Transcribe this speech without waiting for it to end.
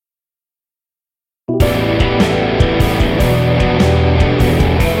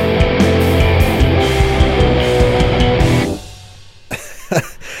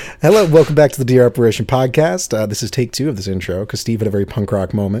Hello, welcome back to the Dear Operation podcast. This is take 2 of this intro because Steve had a very punk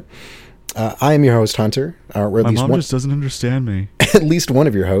rock moment. I am your host, Hunter. Or at My least mom one, just doesn't understand me. At least one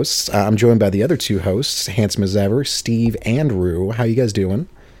of your hosts. I'm joined by the other 2 hosts, handsome as ever, Steve and Rue. How you guys doing?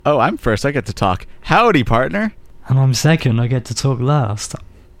 Oh, I'm first. I get to talk. Howdy, partner. And I'm second. I get to talk last.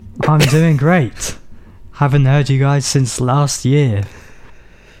 I'm doing great. Haven't heard you guys since last year.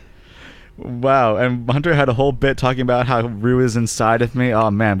 Wow, and Hunter had a whole bit talking about how Rue is inside of me.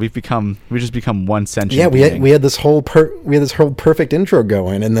 Oh man, we just become one sentient. Yeah, being. we had this whole perfect intro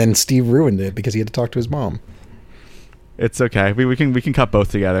going, and then Steve ruined it because he had to talk to his mom. It's okay. We can cut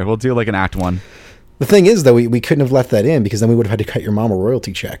both together. We'll do like an act 1. The thing is, though, we couldn't have left that in because then we would have had to cut your mom a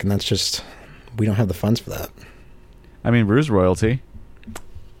royalty check, and that's just, we don't have the funds for that. I mean, Rue's royalty.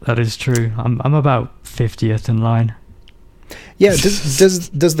 That is true. I'm about 50th in line. Yeah,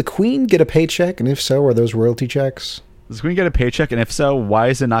 does the Queen get a paycheck, and if so, are those royalty checks? Does the Queen get a paycheck, and if so, why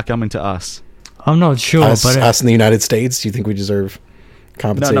is it not coming to us? I'm not sure, Us in the United States? Do you think we deserve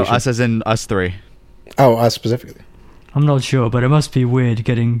compensation? No, us as in us 3. Oh, us specifically. I'm not sure, but it must be weird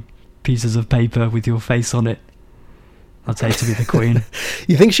getting pieces of paper with your face on it. I'll take to be the Queen.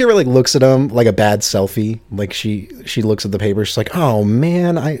 You think she ever looks at them like a bad selfie? Like she looks at the paper, she's like, "Oh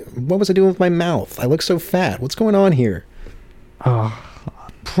man, what was I doing with my mouth? I look so fat. What's going on here?" Oh,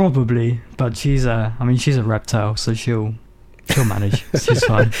 probably, but she's a reptile, so she'll manage. She's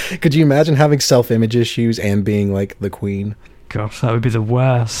fine. Could you imagine having self-image issues and being like the Queen? Gosh, that would be the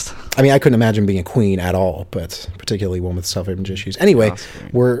worst. I mean, I couldn't imagine being a queen at all, but particularly one with self-image issues. Anyway,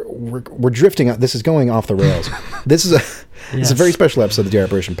 we're drifting. This is going off the rails. This is it's a very special episode of the Dear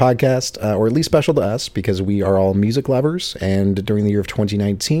Operation podcast, or at least special to us because we are all music lovers. And during the year of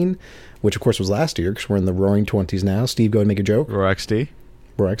 2019, which of course was last year because we're in the roaring 20s now. Steve, go ahead and make a joke. Roar XD.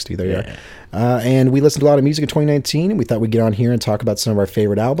 There you are. And we listened to a lot of music in 2019, and we thought we'd get on here and talk about some of our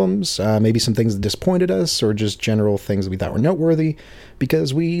favorite albums, maybe some things that disappointed us, or just general things that we thought were noteworthy,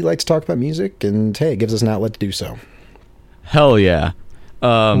 because we like to talk about music, and hey, it gives us an outlet to do so. Hell yeah.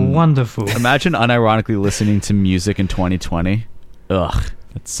 Wonderful. Imagine unironically listening to music in 2020. Ugh,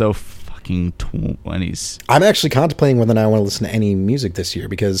 that's so fucking 20s. I'm actually contemplating whether or not I want to listen to any music this year,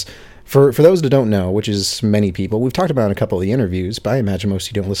 because For those that don't know, which is many people, we've talked about in a couple of the interviews, but I imagine most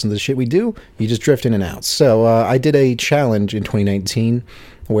of you don't listen to the shit we do. You just drift in and out. So I did a challenge in 2019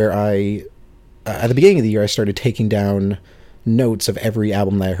 where at the beginning of the year, I started taking down notes of every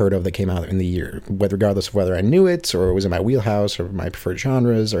album that I heard of that came out in the year, regardless of whether I knew it or it was in my wheelhouse or my preferred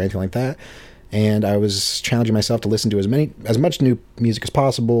genres or anything like that. And I was challenging myself to listen to as much new music as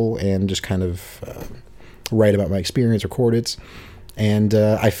possible and just kind of write about my experience, record it. And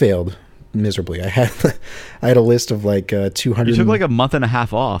I failed miserably. I had a list of 200. You took a month and a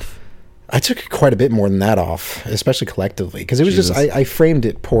half off. I took quite a bit more than that off, especially collectively, because it was just I framed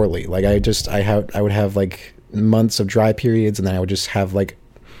it poorly. I would have months of dry periods, and then I would just have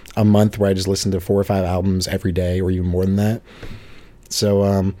a month where I just listened to 4 or 5 albums every day, or even more than that.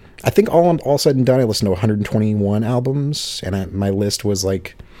 So I think all said and done, I listened to 121 albums, and my list was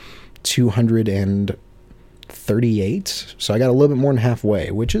 238, so I got a little bit more than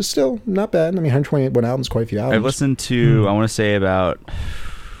halfway, which is still not bad. I mean, 128 albums, quite a few albums. I've listened to I want to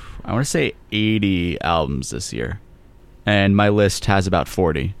say 80 albums this year, and my list has about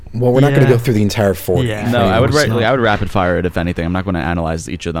 40. Well, we're not going to go through the entire 40. Yeah. No, I would rapid fire it if anything. I'm not going to analyze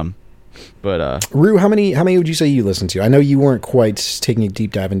each of them. But Rue, how many would you say you listened to? I know you weren't quite taking a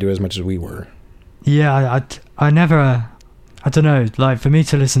deep dive into it as much as we were. Yeah, I never. I don't know, for me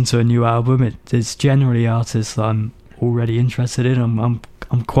to listen to a new album, it's generally artists that I'm already interested in. I'm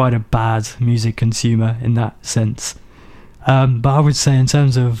quite a bad music consumer in that sense. But I would say in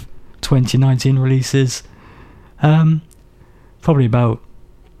terms of 2019 releases, probably about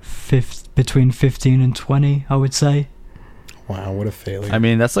between 15 and 20, I would say. Wow, what a failure. I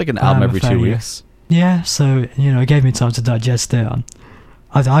mean, that's like an album every 2 weeks. Yeah, so, it gave me time to digest it.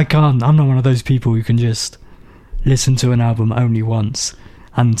 I'm not one of those people who can just listen to an album only once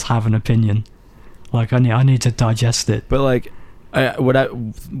and have an opinion. I need to digest it. But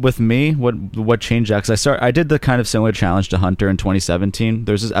with me, what changed that? Because I did the kind of similar challenge to Hunter in 2017.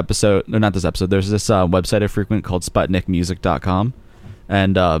 There's this episode, no, not this episode. There's this website I frequent called SputnikMusic.com,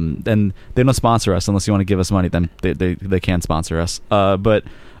 and they don't sponsor us unless you want to give us money. Then they can sponsor us. But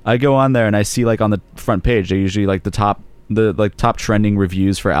I go on there and I see on the front page they usually the top trending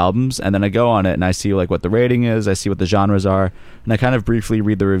reviews for albums, and then I go on it and I see what the rating is, I see what the genres are, and I kind of briefly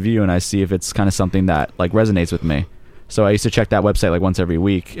read the review and I see if it's kind of something that resonates with me. So I used to check that website once every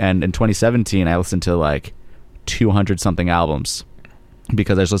week, and in 2017 I listened to 200 something albums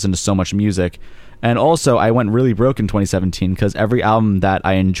because I just listened to so much music. And also, I went really broke in 2017 because every album that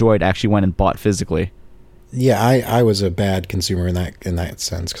I enjoyed I actually went and bought physically. Yeah, I was a bad consumer in that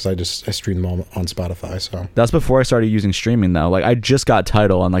sense because I streamed them all on Spotify. So that's before I started using streaming though. Like I just got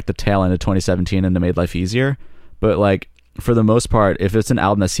Tidal on like the tail end of 2017 and it made life easier. But like for the most part, if it's an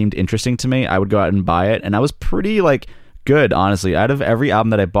album that seemed interesting to me, I would go out and buy it. And I was pretty like good, honestly. Out of every album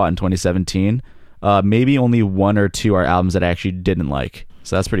that I bought in 2017, maybe only 1 or 2 are albums that I actually didn't like.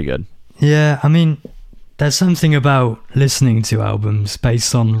 So that's pretty good. Yeah, I mean, there's something about listening to albums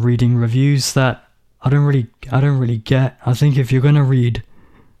based on reading reviews that I don't really get. I think if you're going to read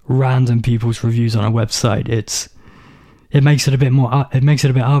random people's reviews on a website, it makes it a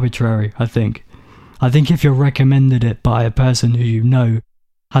bit arbitrary, I think. I think if you're recommended it by a person who you know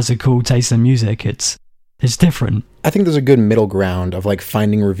has a cool taste in music, it's different. I think there's a good middle ground of like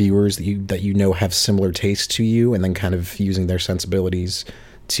finding reviewers that you know have similar tastes to you and then kind of using their sensibilities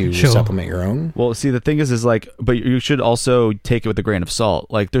to supplement your own. Well, see, the thing is like, but you should also take it with a grain of salt.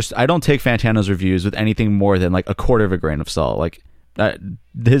 Like, I don't take Fantano's reviews with anything more than like a quarter of a grain of salt. Like,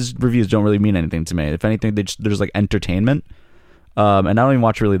 his reviews don't really mean anything to me. If anything, there's like entertainment. And I don't even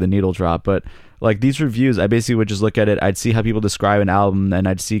watch really the needle drop, but like these reviews, I basically would just look at it. I'd see how people describe an album, and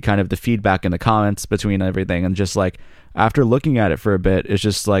I'd see kind of the feedback in the comments between everything, and just like after looking at it for a bit, it's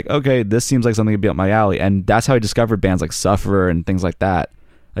just like, okay, this seems like something to be up my alley, and that's how I discovered bands like Sufferer and things like that.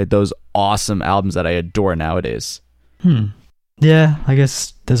 Like those awesome albums that I adore nowadays. Yeah, I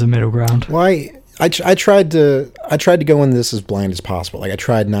guess there's a middle ground. Well, I tried to go into this as blind as possible. Like I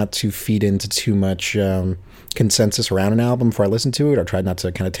tried not to feed into too much consensus around an album before I listened to it. I tried not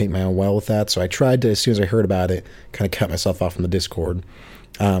to kind of take my own well with that. So I tried to, as soon as I heard about it, kind of cut myself off from the Discord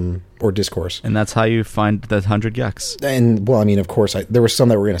or discourse. And that's how you find the 100 gecs. And well, I mean, of course, there were some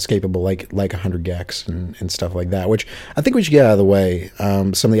that were inescapable, like 100 gecs and stuff like that. Which I think we should get out of the way.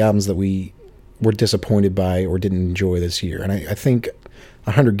 Some of the albums that we were disappointed by or didn't enjoy this year, and I think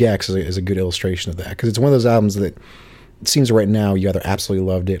 100 gecs is a good illustration of that, because it's one of those albums that it seems right now you either absolutely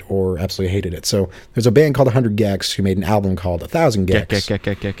loved it or absolutely hated it. So there's a band called 100 gecs who made an album called 1,000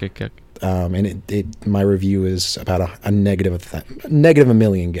 gecs. And my review is about a negative 1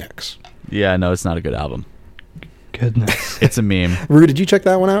 million gecs. Yeah, no, it's not a good album. Goodness. It's a meme. Rue, did you check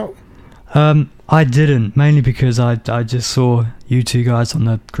that one out? I didn't, mainly because I just saw you two guys on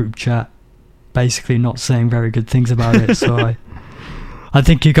the group chat basically not saying very good things about it, so I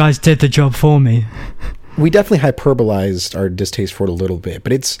think you guys did the job for me. We definitely hyperbolized our distaste for it a little bit,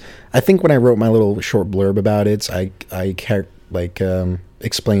 but I think when I wrote my little short blurb about it, I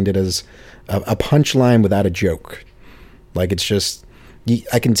explained it as a punchline without a joke. Like, it's just,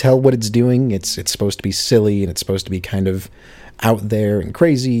 I can tell what it's doing. It's supposed to be silly, and it's supposed to be kind of out there and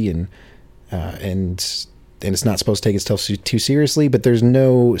crazy, and it's not supposed to take itself too seriously, but there's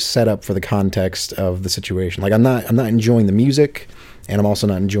no setup for the context of the situation. Like, I'm not enjoying the music, and I'm also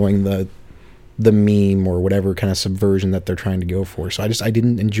not enjoying the meme or whatever kind of subversion that they're trying to go for. So I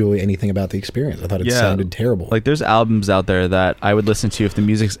didn't enjoy anything about the experience. I thought it sounded terrible. Like, there's albums out there that I would listen to if the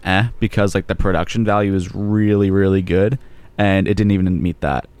music's because like the production value is really, really good, and it didn't even meet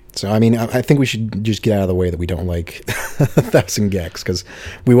that. So I mean, I think we should just get out of the way that we don't like 1,000 gecs, because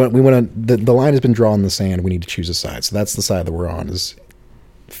we want to. The line has been drawn in the sand. We need to choose a side. So that's the side that we're on. Is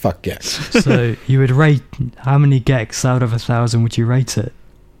fuck gecs. So you would rate, how many gecs out of 1,000 would you rate it?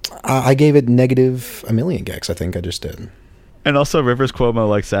 I gave it negative 1 million gecs. I think I just did. And also Rivers Cuomo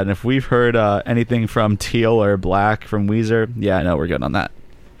likes that. And if we've heard anything from Teal or Black from Weezer, yeah, no, we're good on that.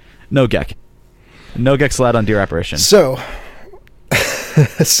 No gec. No gec allowed on Dear Apparition. So,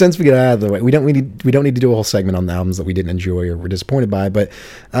 since we get out of the way, we don't need to do a whole segment on the albums that we didn't enjoy or were disappointed by. But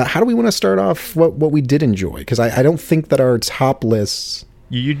how do we want to start off what we did enjoy? Because I don't think that our top lists.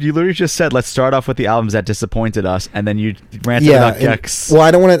 You literally just said, let's start off with the albums that disappointed us, and then you ranted about gecs. Well, I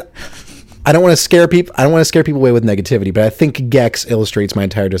don't want to scare people. I don't want to scare people away with negativity, but I think gecs illustrates my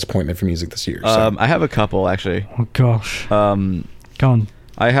entire disappointment for music this year. So. I have a couple, actually. Oh gosh. Go on.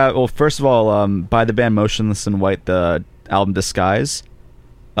 I have. Well, first of all, by the band Motionless in White, the album Disguise.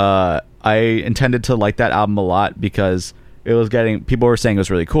 I intended to like that album a lot because it was people were saying it was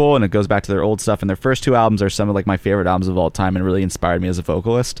really cool, and it goes back to their old stuff, and their first 2 albums are some of like my favorite albums of all time and really inspired me as a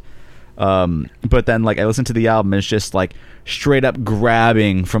vocalist. But then like I listened to the album, and it's just like straight up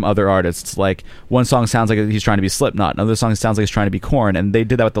grabbing from other artists. Like, one song sounds like he's trying to be Slipknot, another song sounds like he's trying to be Korn, and they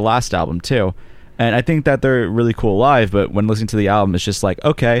did that with the last album too. And I think that they're really cool live, but when listening to the album, it's just like,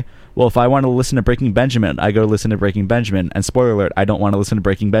 okay, well, if I want to listen to Breaking Benjamin, I go listen to Breaking Benjamin, and spoiler alert, I don't want to listen to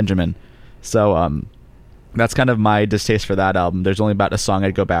Breaking Benjamin. So that's kind of my distaste for that album. There's only about a song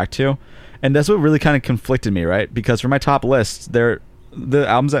I'd go back to, and that's what really kind of conflicted me, right? Because for my top lists, the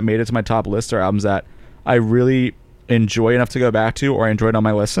albums that made it to my top list are albums that I really enjoy enough to go back to, or I enjoyed on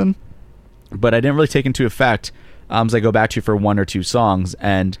my listen, but I didn't really take into effect albums I go back to for one or two songs,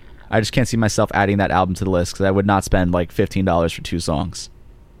 and I just can't see myself adding that album to the list because I would not spend like $15 for 2 songs.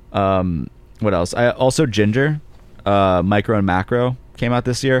 What else? I also Ginger, Micro and Macro came out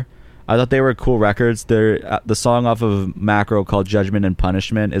this year. I thought they were cool records. The song off of Macro called Judgment and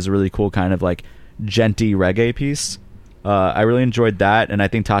Punishment is a really cool kind of like genty reggae piece. I really enjoyed that, and I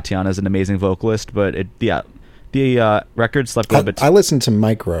think Tatiana's an amazing vocalist, but the record slept a little bit. I listened to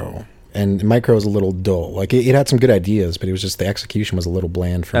Micro, and Micro was a little dull. Like it had some good ideas, but it was just the execution was a little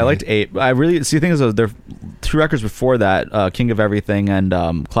bland for me. I liked 8. I really see the thing is there 2 records before that, King of Everything and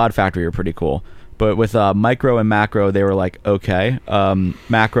Cloud Factory were pretty cool. But with Micro and Macro, they were like okay.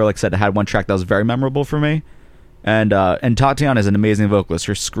 Macro, like I said, had one track that was very memorable for me, and Tatiana is an amazing vocalist.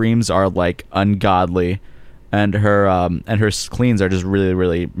 Her screams are like ungodly, and her cleans are just really,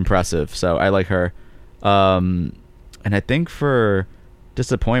 really impressive. So I like her. And I think for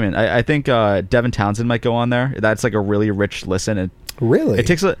disappointment, I think Devin Townsend might go on there. That's like a really rich listen. Really? It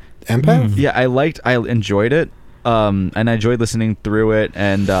takes a Empath? Yeah, I enjoyed it. And I enjoyed listening through it,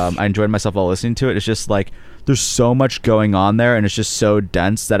 and I enjoyed myself while listening to it. It's just like there's so much going on there, and it's just so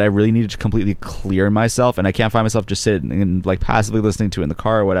dense that I really needed to completely clear myself, and I can't find myself just sitting and like passively listening to it in the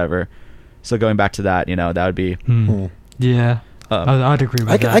car or whatever. So going back to that, that would be yeah. I'd agree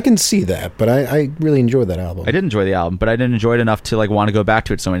with that. I can see that, but I really enjoyed that album. I did enjoy the album, but I didn't enjoy it enough to like want to go back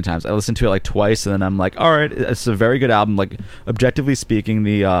to it so many times. I listened to it like twice, and then I'm like, all right, it's a very good album. Like objectively speaking,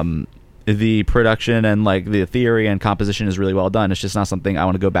 the production and like the theory and composition is really well done. It's just not something I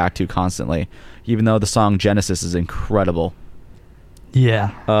want to go back to constantly, even though the song Genesis is incredible.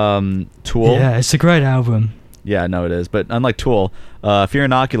 Yeah. Tool. Yeah, it's a great album. Yeah, no, it is. But unlike Tool, Fear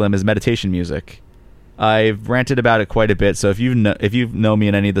Inoculum is meditation music. I've ranted about it quite a bit, so if you know me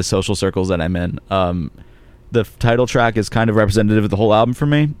in any of the social circles that I'm in, the title track is kind of representative of the whole album for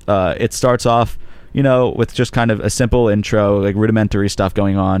me. It starts off, with just kind of a simple intro, like rudimentary stuff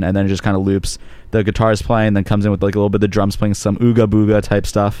going on, and then it just kind of loops. The guitar's playing, then comes in with like a little bit of the drums playing some ooga booga type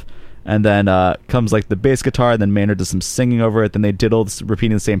stuff, and then comes like the bass guitar, then Maynard does some singing over it, then they diddle,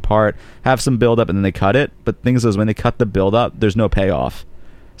 repeating the same part, have some build up, and then they cut it. But the thing is when they cut the build up, there's no payoff.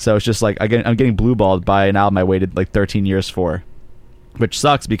 So it's just like I'm getting blue-balled by an album I waited like 13 years for, which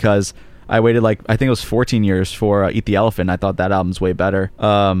sucks because I waited like, I think it was 14 years for Eat the Elephant. I thought that album's way better.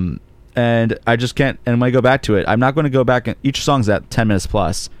 And I just can't, and when I go back to it, I'm not going to go back, each song's at 10 minutes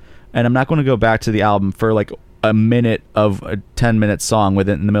plus, and I'm not going to go back to the album for like a minute of a 10-minute song in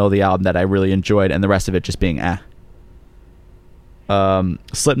the middle of the album that I really enjoyed, and the rest of it just being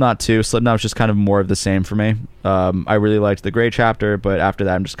Slipknot too. Slipknot was just kind of more of the same for me. I really liked the Grey Chapter, but after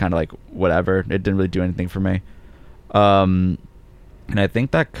that I'm just kind of like whatever. It didn't really do anything for me. And I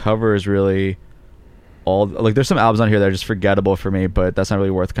think that covers really all, like there's some albums on here that are just forgettable for me, but that's not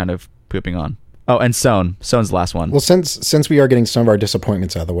really worth kind of pooping on. Oh, and Sone's the last one. Well, since we are getting some of our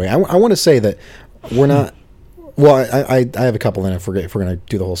disappointments out of the way, I want to say that we're not. Well, I have a couple in if we're going to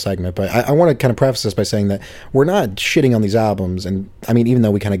do the whole segment, but I want to kind of preface this by saying that we're not shitting on these albums, and I mean, even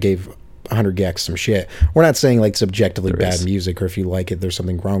though we kind of gave 100 gecs some shit, we're not saying like it's objectively bad music, or if you like it, there's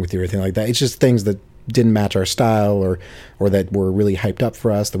something wrong with you or anything like that. It's just things that didn't match our style, or that were really hyped up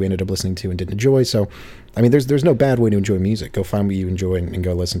for us that we ended up listening to and didn't enjoy. So, I mean, there's no bad way to enjoy music. Go find what you enjoy and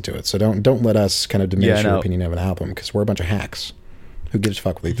go listen to it. So don't let us kind of diminish your opinion of an album, because we're a bunch of hacks. Who gives a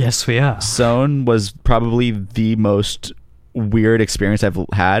fuck what they think? Yes, we are. Sown was probably the most weird experience I've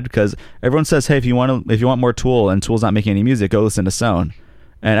had, because everyone says, hey, if you want more Tool and Tool's not making any music, go listen to Sown.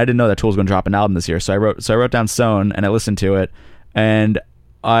 And I didn't know that Tool's going to drop an album this year, so I wrote down Sown and I listened to it, and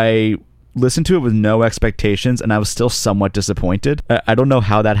I listened to it with no expectations, and I was still somewhat disappointed. I don't know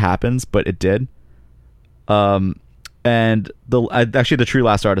how that happens, but it did. And the true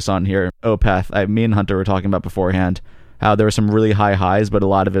last artist on here, Opeth, me and Hunter were talking about beforehand how there were some really high highs, but a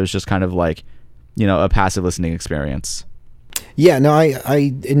lot of it was just kind of like, a passive listening experience. Yeah, no,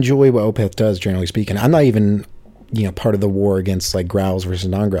 I enjoy what Opeth does, generally speaking. I'm not even, part of the war against like growls versus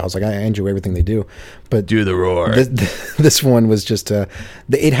non-growls. Like I enjoy everything they do, but do the roar. This one was just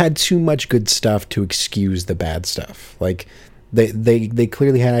it had too much good stuff to excuse the bad stuff. Like they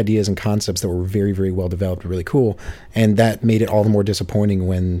clearly had ideas and concepts that were very, very well developed, really cool, and that made it all the more disappointing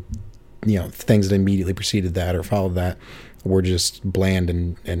when things that immediately preceded that or followed that were just bland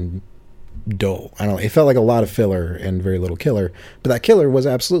and dull. I don't know. It felt like a lot of filler and very little killer, but that killer was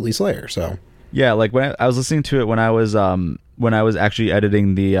absolutely Slayer. So yeah, like when I was listening to it when I was actually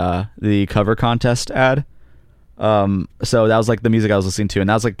editing the cover contest ad, So that was like the music I was listening to, and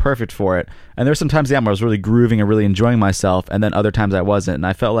that was like perfect for it. And there's some times the album where I was really grooving and really enjoying myself, and then other times I wasn't. And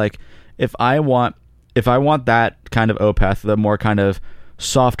I felt like if I want that kind of Opeth, the more kind of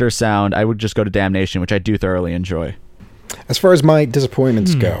softer sound, I would just go to Damnation, which I do thoroughly enjoy. As far as my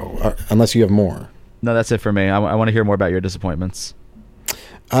disappointments go, unless you have more. No, that's it for me. I want to hear more about your disappointments.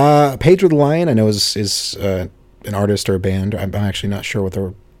 Pedro the Lion, I know is an artist or a band. I'm actually not sure what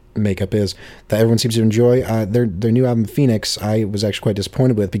their makeup is, that everyone seems to enjoy. Their new album Phoenix, I was actually quite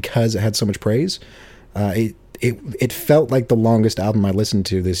disappointed with because it had so much praise. It felt like the longest album I listened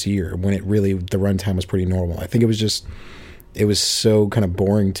to this year, when it really, the runtime was pretty normal. I think it was so kind of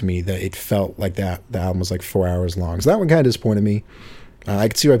boring to me that it felt like the album was like 4 hours long. So that one kind of disappointed me. I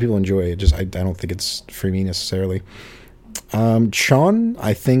could see why people enjoy it. Just I don't think it's for me necessarily. CHON,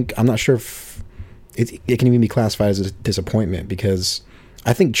 I'm not sure if it can even be classified as a disappointment, because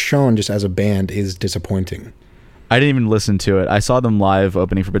I think CHON just as a band is disappointing. I didn't even listen to it. I saw them live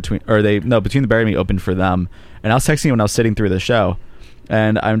opening for Between the Buried Me opened for them, and I was texting you when I was sitting through the show,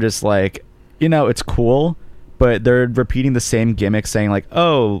 and I'm just like, it's cool, but they're repeating the same gimmick, saying like,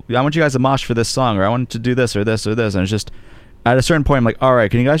 oh, I want you guys to mosh for this song, or I want to do this or this or this, and it's just at a certain point I'm like, all right,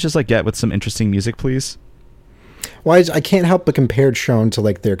 can you guys just like get with some interesting music, please? Well, I can't help but compare CHON to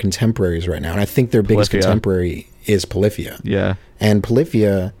like their contemporaries right now, and I think their biggest contemporary is Polyphia. Yeah, and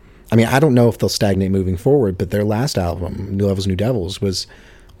Polyphia, I mean, I don't know if they'll stagnate moving forward, but their last album, New Levels, New Devils, was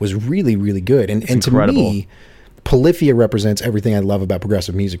really, really good. And to me, Polyphia represents everything I love about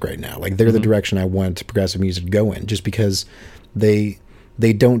progressive music right now. Like, they're the direction I want progressive music to go in, just because they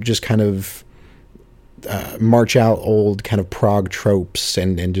don't just kind of march out old kind of prog tropes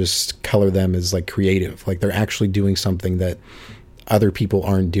and just color them as like creative. Like, they're actually doing something that other people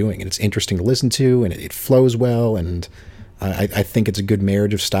aren't doing, and it's interesting to listen to, and it flows well, and I think it's a good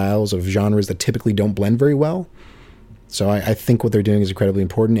marriage of styles, of genres that typically don't blend very well. So I think what they're doing is incredibly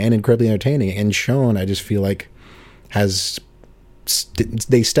important and incredibly entertaining. And CHON, I just feel like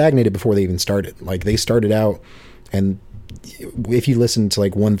they stagnated before they even started. Like, they started out, and if you listen to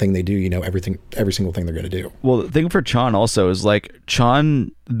like one thing they do, every single thing they're going to do. Well, the thing for CHON also is like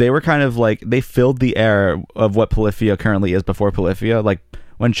CHON, they were kind of like, they filled the air of what Polyphia currently is before Polyphia. Like,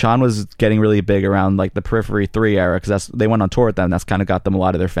 when CHON was getting really big around like the Periphery 3 era, because they went on tour with them, that's kind of got them a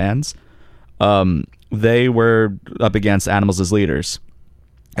lot of their fans. They were up against Animals as Leaders,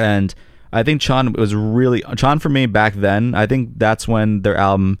 and I think CHON for me back then. I think that's when their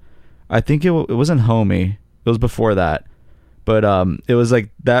album, I think it wasn't Homie, it was before that, but it was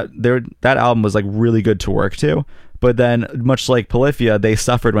like that album was like really good to work to. But then, much like Polyphia, they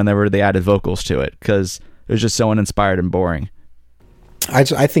suffered whenever they added vocals to it, because it was just so uninspired and boring. I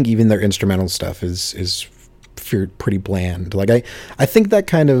think even their instrumental stuff is pretty bland. Like, I think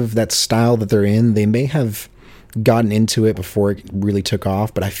that style that they're in, they may have gotten into it before it really took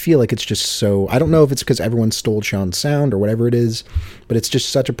off, but I feel like it's just so, I don't know if it's because everyone stole CHON's sound or whatever it is, but it's just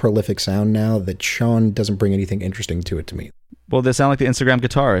such a prolific sound now that CHON doesn't bring anything interesting to it to me. Well, they sound like the Instagram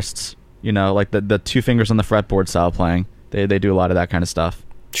guitarists, like the two fingers on the fretboard style playing. They do a lot of that kind of stuff.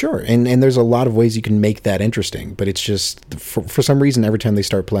 Sure, and there's a lot of ways you can make that interesting, but it's just, for some reason, every time they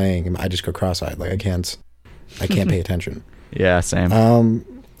start playing, I just go cross-eyed. Like, I can't pay attention. Yeah, same.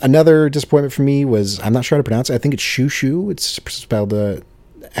 Another disappointment for me was, I'm not sure how to pronounce it. I think it's Shushu. It's spelled Xiu.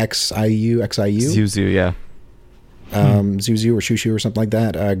 Zuzu, yeah. Zuzu or Shushu or something like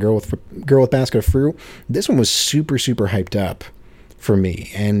that. Girl with Basket of Fruit. This one was super, super hyped up for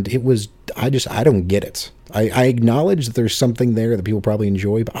me, and it was, I don't get it. I acknowledge that there's something there that people probably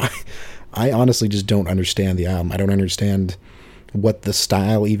enjoy, but I honestly just don't understand the album. I don't understand what the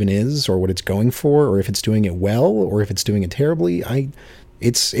style even is, or what it's going for, or if it's doing it well, or if it's doing it terribly.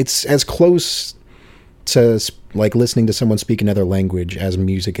 It's as close to like listening to someone speak another language as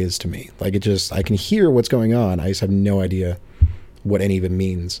music is to me. Like, I can hear what's going on. I just have no idea what any of it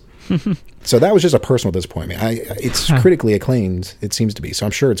means. So that was just a personal disappointment. It's critically acclaimed, it seems to be, so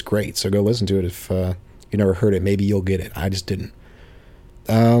I'm sure it's great. So go listen to it if you never heard it. Maybe you'll get it. I just didn't.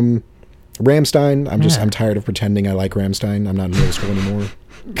 Rammstein, I'm tired of pretending I like Rammstein. I'm not in middle school anymore.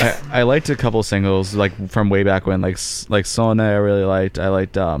 I liked a couple singles like from way back when, like Sonne I really liked. I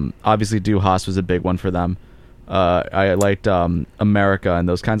liked obviously Du Hast was a big one for them. I liked America and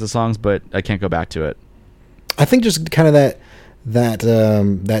those kinds of songs, but I can't go back to it. I think just kind of that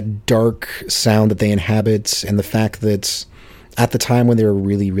dark sound that they inhabit, and the fact that at the time when they were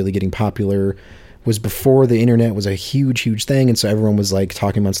really, really getting popular, was before the internet was a huge thing, and so everyone was like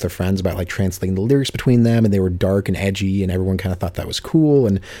talking amongst their friends about like translating the lyrics between them, and they were dark and edgy, and everyone kind of thought that was cool,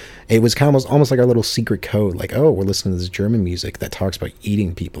 and it was kind of almost like our little secret code, like, oh, we're listening to this German music that talks about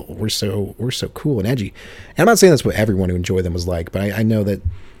eating people. We're so cool and edgy. And I'm not saying that's what everyone who enjoyed them was like, but I know that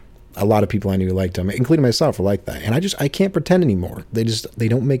a lot of people I knew liked them, including myself, were like that. And I can't pretend anymore. They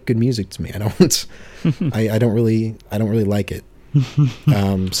don't make good music to me. I don't really like it.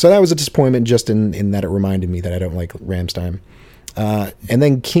 So that was a disappointment just in that it reminded me that I don't like Rammstein. And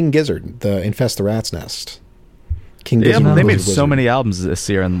then King Gizzard, the Infest the Rat's Nest. King Gizzard. They made so many albums this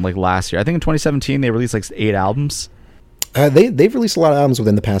year and like last year. I think in 2017 they released like 8 albums. They've released a lot of albums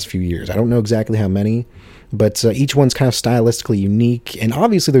within the past few years. I don't know exactly how many, but each one's kind of stylistically unique, and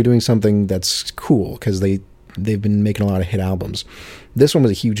obviously they're doing something that's cool because they've been making a lot of hit albums. This one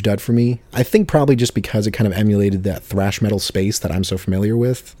was a huge dud for me. I think probably just because it kind of emulated that thrash metal space that I'm so familiar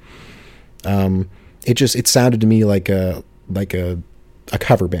with. It sounded to me like a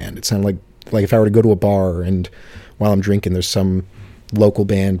cover band. It sounded like if I were to go to a bar and while I'm drinking, there's some local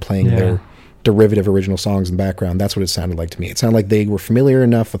band playing their derivative original songs in the background. That's what it sounded like to me. It sounded like they were familiar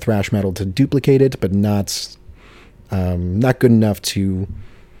enough with thrash metal to duplicate it, but not good enough to,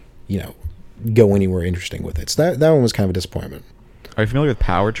 go anywhere interesting with it. So that one was kind of a disappointment. Are you familiar with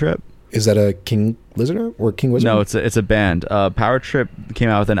Power Trip? Is that a King Lizard or King Wizard? No, it's a band. Power Trip came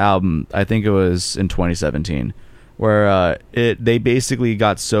out with an album, I think it was in 2017, where they basically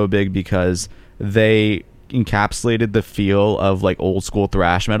got so big because they encapsulated the feel of like old school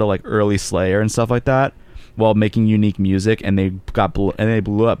thrash metal, like early Slayer and stuff like that, while making unique music, and they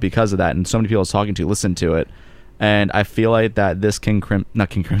blew up because of that. And so many people I was talking to listened to it, and I feel like that this King Gizzard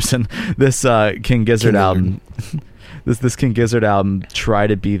album, this King Gizzard album tried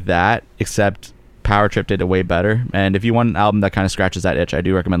to be that, except Power Trip did it way better. And if you want an album that kind of scratches that itch, I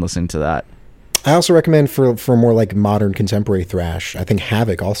do recommend listening to that. I also recommend for more like modern contemporary thrash, I think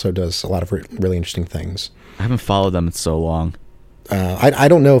Havoc also does a lot of really interesting things. I haven't followed them in so long. I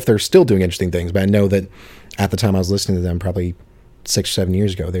don't know if they're still doing interesting things, but I know that at the time I was listening to them, probably 6 or 7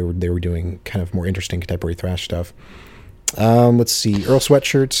 years ago, they were doing kind of more interesting contemporary thrash stuff. Let's see, Earl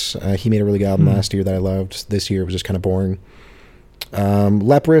Sweatshirts. He made a really good album last year that I loved. This year it was just kind of boring.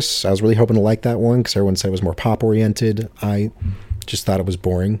 Leprous. I was really hoping to like that one because everyone said it was more pop oriented. I just thought it was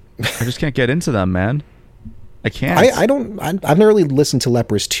boring. I just can't get into them, man. I can't. I've never really listened to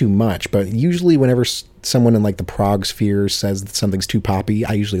Leprous too much, but usually whenever someone in like the prog sphere says that something's too poppy,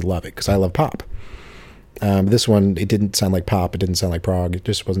 I usually love it because I love pop. This one, it didn't sound like pop. It didn't sound like prog. It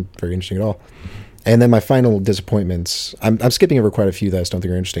just wasn't very interesting at all. And then my final disappointments, I'm skipping over quite a few that I just don't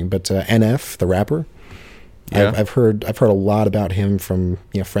think are interesting, but NF, the rapper, yeah. I've heard a lot about him from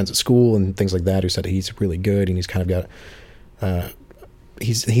friends at school and things like that who said he's really good and he's kind of got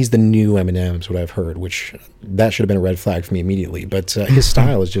he's the new Eminem is what I've heard, which that should have been a red flag for me immediately. But his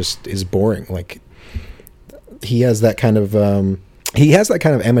style is boring. Like he has that kind of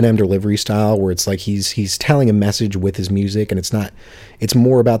Eminem delivery style where it's like he's telling a message with his music, and it's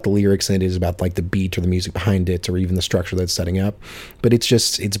more about the lyrics than it is about like the beat or the music behind it or even the structure that's setting up. But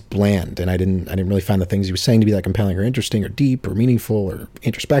it's bland, and I didn't really find the things he was saying to be that compelling or interesting or deep or meaningful or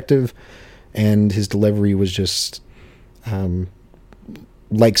introspective. And his delivery was just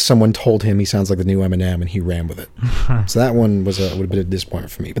like someone told him he sounds like the new Eminem and he ran with it. So that one would have been a disappointment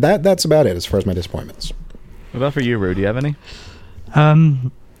for me. But that's about it as far as my disappointments. What about for you, Rue? Do you have any?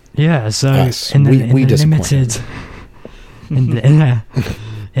 Yeah, so nice. in the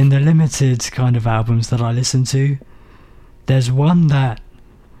limited kind of albums that I listen to, there's one that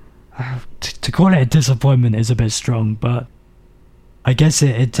to call it a disappointment is a bit strong, but I guess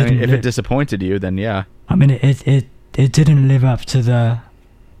it didn't. If it disappointed you, then yeah. I mean, it didn't live up to the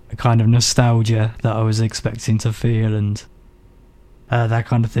kind of nostalgia that I was expecting to feel and that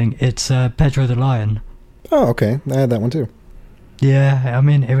kind of thing. It's Pedro the Lion. Oh, okay. I had that one too. Yeah, I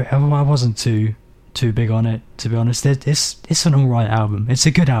mean, I wasn't too big on it, to be honest. It's an alright album. It's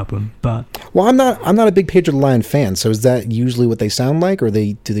a good album, but well, I'm not a big Pedro the Lion fan. So is that usually what they sound like, or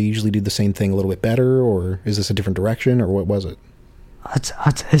do they usually do the same thing a little bit better, or is this a different direction, or what was it?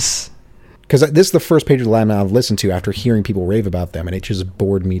 Because this is the first Pedro the Lion I've listened to after hearing people rave about them, and it just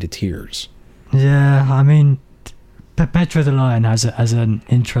bored me to tears. Yeah, I mean, Pedro the Lion has an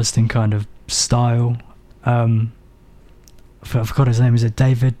interesting kind of style. I forgot his name. Is it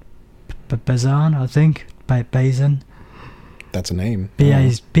David Bazan? I think Bazan. That's a name.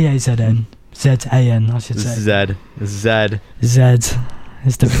 B-A-Z-N. Z-A-N, I should say. Zed. Is the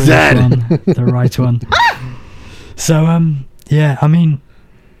British one, the right one. So yeah, I mean,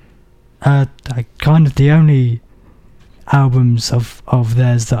 kind of the only albums of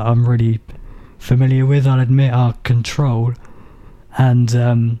theirs that I'm really familiar with, I'll admit, are Control, and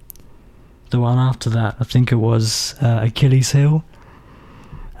the one after that, I think it was Achilles Heel.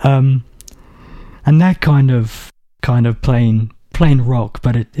 And they're kind of plain rock,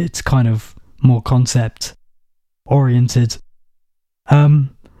 but it's kind of more concept oriented.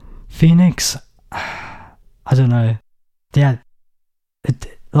 Phoenix, I don't know. Yeah,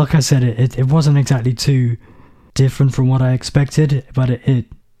 like I said, it wasn't exactly too different from what I expected, but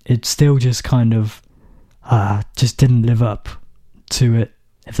it still just kind of just didn't live up to it,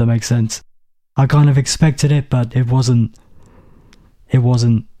 if that makes sense. I kind of expected it, but it wasn't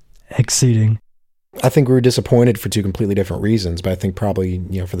exceeding. I think we were disappointed for two completely different reasons, but I think probably,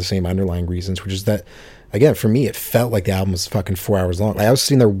 for the same underlying reasons, which is that, again, for me, it felt like the album was fucking 4 hours long. Like, I was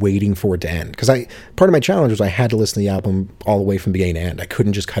sitting there waiting for it to end. Because part of my challenge was I had to listen to the album all the way from beginning to end. I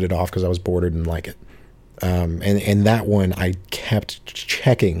couldn't just cut it off because I was bored or didn't like it. And that one, I kept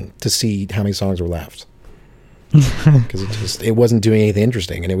checking to see how many songs were left. Because it wasn't doing anything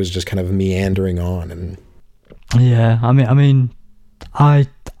interesting, and it was just kind of meandering on. And yeah, I mean, I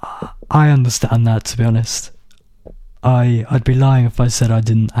understand that, to be honest. I'd be lying if I said I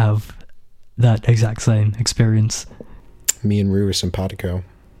didn't have that exact same experience. Me and Rue are simpatico.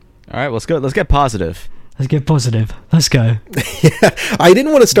 All right, let's go. Let's get positive. Let's get positive. Let's go. Yeah, I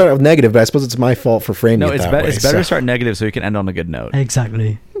didn't want to start out with negative, but I suppose it's my fault for framing it that way. It's better to start negative so we can end on a good note.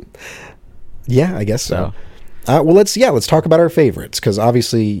 Exactly. Yeah, I guess so. Well, let's talk about our favorites, because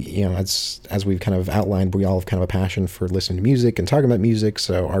obviously, as we've kind of outlined, we all have kind of a passion for listening to music and talking about music.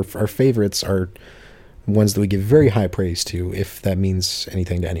 So our favorites are ones that we give very high praise to, if that means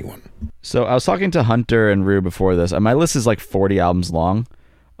anything to anyone. So I was talking to Hunter and Rue before this. My list is like 40 albums long.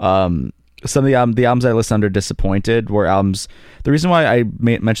 Some of the albums I list under Disappointed were albums. The reason why I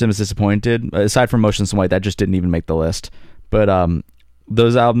mentioned them as Disappointed, aside from Motionless in White, that just didn't even make the list. But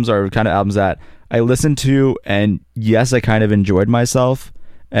those albums are kind of albums that I listened to, and yes, I kind of enjoyed myself,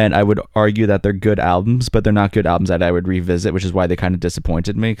 and I would argue that they're good albums, but they're not good albums that I would revisit, which is why they kind of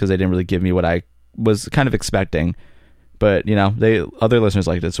disappointed me, because they didn't really give me what I was kind of expecting. But other listeners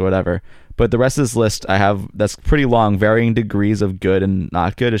liked it, so whatever. But the rest of this list I have, that's pretty long, varying degrees of good and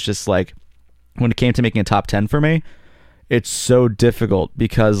not good. It's just like, when it came to making a top 10 for me, it's so difficult,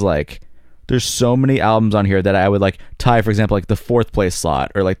 because like there's so many albums on here that I would like tie, for example, like the 4th place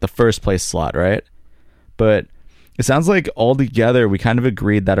slot or like the 1st place slot, right? But it sounds like all together we kind of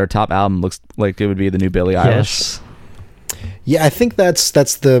agreed that our top album looks like it would be the new Billie Eilish. Yes. Yeah, I think that's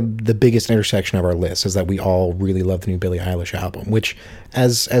the biggest intersection of our list, is that we all really love the new Billie Eilish album, which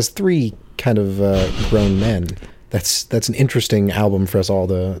as three kind of grown men, that's an interesting album for us all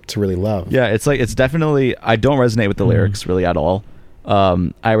to really love. Yeah, it's definitely, I don't resonate with the lyrics really at all.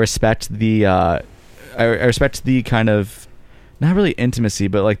 I respect the I respect the kind of, not really intimacy,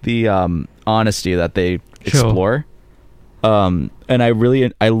 but like the honesty that they explore. And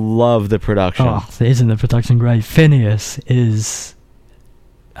I love the production. Oh, isn't the production great? Phineas is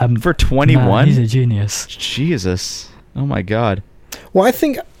for 21. He's a genius. Jesus, oh my god. Well, I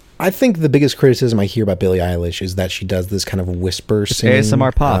think the biggest criticism I hear about Billie Eilish is that she does this kind of whisper singing,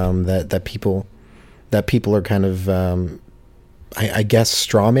 ASMR pop. That people are kind of I guess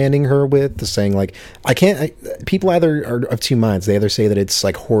strawmanning her with, saying like, people either are of two minds. They either say that it's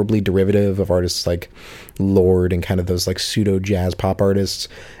like horribly derivative of artists like Lorde and kind of those like pseudo jazz pop artists,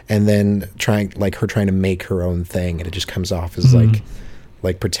 and then trying to make her own thing, and it just comes off as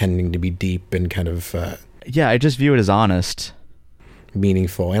like pretending to be deep and kind of yeah, I just view it as honest,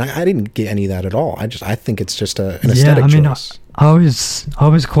 meaningful, and I didn't get any of that at all. I think it's just an aesthetic choice. I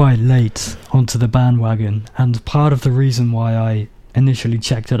was quite late onto the bandwagon, and part of the reason why I initially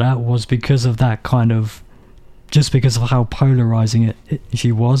checked it out was because of that kind of, just because of how polarizing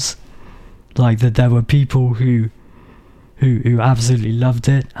she was. Like that there were people who absolutely loved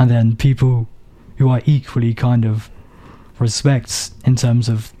it, and then people who I equally kind of respect in terms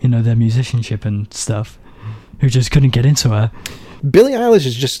of their musicianship and stuff, who just couldn't get into her. Billie Eilish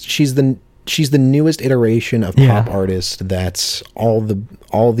is just, she's the newest iteration of pop artist that's all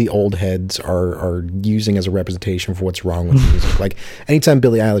the old heads are using as a representation for what's wrong with music. Like anytime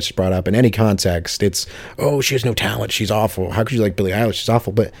Billie Eilish is brought up in any context, it's, oh, she has no talent, she's awful. How could you like Billie Eilish? She's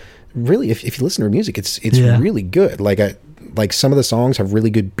awful. But really, if you listen to her music, it's really good. Like some of the songs have really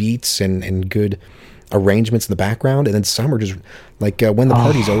good beats and good arrangements in the background, and then some are just like When the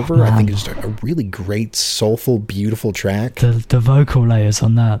Party's Over, man. I think it's a really great, soulful, beautiful track. The vocal layers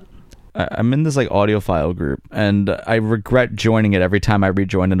on that. I'm in this like audiophile group, and I regret joining it every time I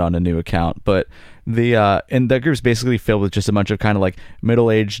rejoin it on a new account. But and that group's basically filled with just a bunch of kind of like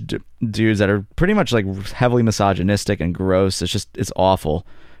middle-aged dudes that are pretty much like heavily misogynistic and gross. It's awful.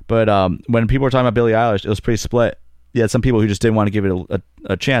 But when people were talking about Billie Eilish, it was pretty split. You had some people who just didn't want to give it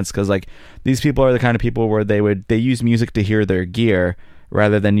a chance, because like these people are the kind of people where they use music to hear their gear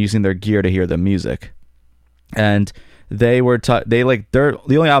rather than using their gear to hear the music. And they're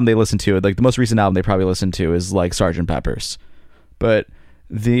the only album they listen to, like the most recent album they probably listened to, is like Sgt. Pepper's. But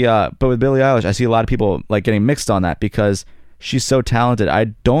with Billie Eilish, I see a lot of people like getting mixed on that because she's so talented. I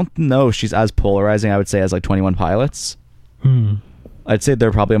don't know if she's as polarizing, I would say, as like 21 Pilots. I'd say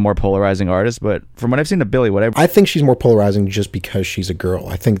they're probably a more polarizing artist, but from what I've seen of Billie, I think she's more polarizing just because she's a girl.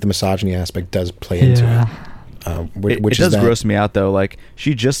 I think the misogyny aspect does play into it. Which it does gross me out though. Like,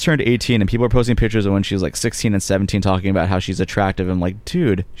 she just turned 18 and people are posting pictures of when she was like 16 and 17 talking about how she's attractive. I'm like,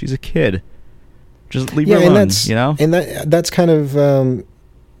 dude, she's a kid. Just leave her alone, you know? And that's kind of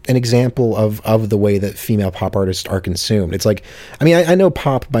an example of the way that female pop artists are consumed. It's like, I mean, I know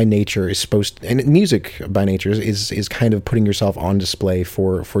pop by nature is and music by nature is kind of putting yourself on display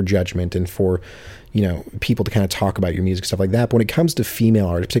for judgment and for, you know, people to kind of talk about your music, stuff like that. But when it comes to female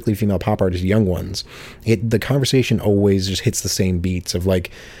artists, particularly female pop artists, young ones, the conversation always just hits the same beats of like,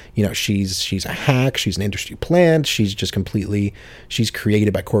 you know, she's a hack, she's an industry plant, she's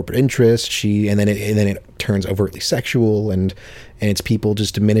created by corporate interests, and then it turns overtly sexual, and it's people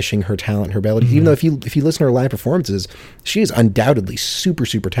just diminishing her talent, her ability. Even though if you listen to her live performances, she is undoubtedly super,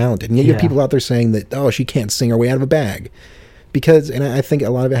 super talented. And yet you have people out there saying that, oh, she can't sing her way out of a bag. And I think a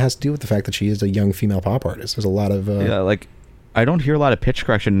lot of it has to do with the fact that she is a young female pop artist. There's a lot of... like, I don't hear a lot of pitch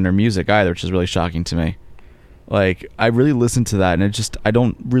correction in her music either, which is really shocking to me. Like, I really listen to that, and I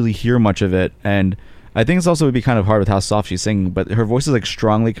don't really hear much of it. And I think it's also would be kind of hard with how soft she's singing, but her voice is, like,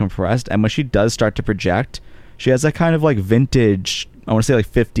 strongly compressed. And when she does start to project, she has that kind of, like, vintage, I want to say, like,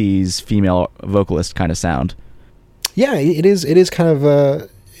 50s female vocalist kind of sound. Yeah, it is kind of...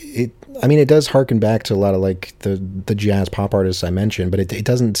 I mean, it does harken back to a lot of like the jazz pop artists I mentioned, but it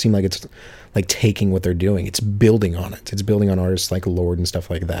doesn't seem like it's like taking what they're doing. It's building on it. It's building on artists like Lorde and stuff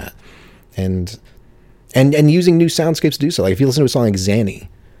like that, and using new soundscapes to do so. Like if you listen to a song like Zanny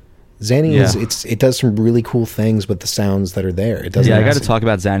it does some really cool things with the sounds that are there. It doesn't. Yeah, I got to talk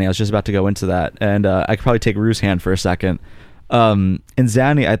about Zanny. I was just about to go into that, and I could probably take Rue's hand for a second. In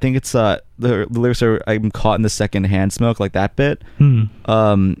Zanny, I think it's the lyrics are "I'm caught in the second-hand smoke," like that bit.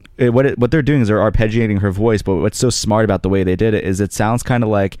 What they're doing is they're arpeggiating her voice, but what's so smart about the way they did it is it sounds kind of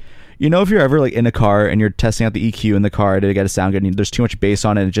like, you know, if you're ever like in a car and you're testing out the EQ in the car to get a sound good, and there's too much bass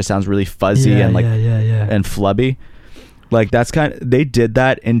on it, and it just sounds really fuzzy and flubby. Like they did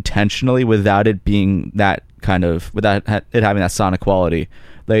that intentionally without it being that kind of, without it having that sonic quality.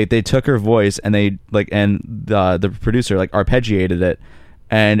 They took her voice and the producer like arpeggiated it,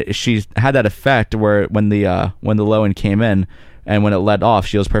 and she had that effect where when the low end came in and when it let off,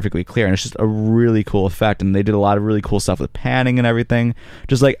 she was perfectly clear, and it's just a really cool effect. And they did a lot of really cool stuff with panning and everything.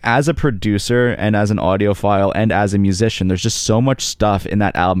 Just like as a producer and as an audiophile and as a musician, there's just so much stuff in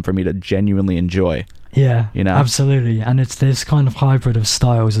that album for me to genuinely enjoy. Yeah, you know, absolutely. And it's this kind of hybrid of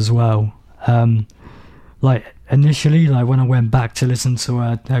styles as well. Like initially, like when I went back to listen to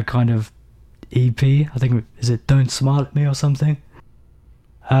her kind of EP, I think, is it Don't Smile at Me or something?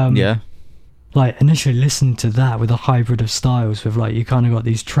 Like initially listening to that with a hybrid of styles, with like you kind of got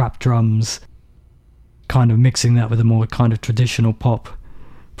these trap drums, kind of mixing that with a more kind of traditional pop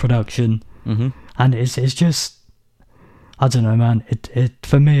production, and it's just, I don't know, man. It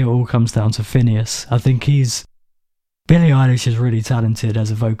for me it all comes down to Phineas. I think Billie Eilish is really talented as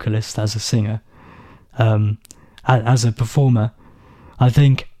a vocalist, as a singer. As a performer, I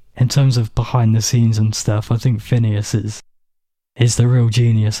think in terms of behind the scenes and stuff, I think Phineas is the real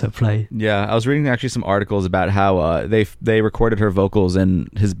genius at play. Yeah, I was reading actually some articles about how they recorded her vocals in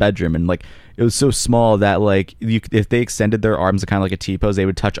his bedroom, and like it was so small that like if they extended their arms to kind of like a T-pose, they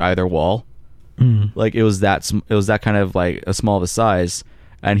would touch either wall. Like it was that kind of like a small of a size.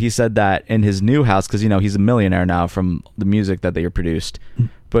 And he said that in his new house, because you know he's a millionaire now from the music that they produced,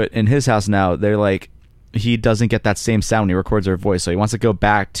 but in his house now they're like, he doesn't get that same sound when he records her voice, so he wants to go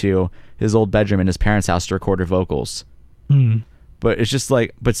back to his old bedroom in his parents' house to record her vocals. But it's just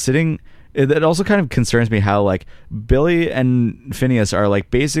like, it also kind of concerns me how like Billie and Phineas are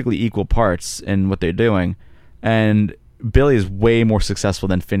like basically equal parts in what they're doing, and Billie is way more successful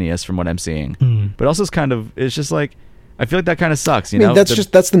than Phineas from what I'm seeing. But also it's just like, I feel like that kind of sucks, you know?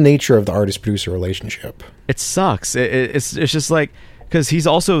 That's the nature of the artist-producer relationship. It sucks. It's just like, because he's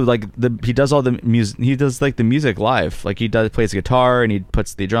also like he does all the music. He does like the music live. Like he plays guitar and he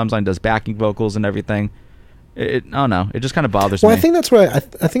puts the drums on, does backing vocals and everything. I don't know. It just kind of bothers me. Well, I think that's why I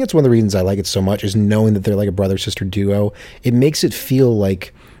think it's one of the reasons I like it so much is knowing that they're like a brother-sister duo. It makes it feel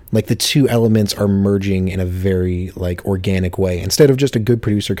like like the two elements are merging in a very like organic way. Instead of just a good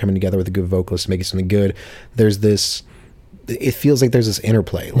producer coming together with a good vocalist making something good, there's this, it feels like there's this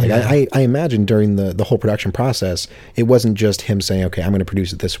interplay. Like I imagine during the whole production process, it wasn't just him saying, okay, I'm going to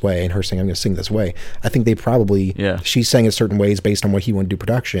produce it this way, and her saying, I'm going to sing this way. I think they probably, she sang it certain ways based on what he wanted to do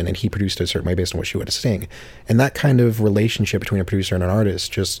production, and he produced it a certain way based on what she wanted to sing. And that kind of relationship between a producer and an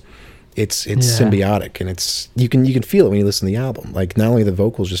artist, just, it's symbiotic, and it's, you can feel it when you listen to the album. Like, not only the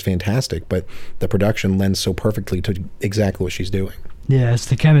vocals just fantastic, but the production lends so perfectly to exactly what she's doing. Yeah, it's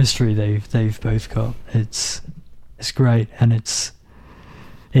the chemistry they've both got. It's great, and it's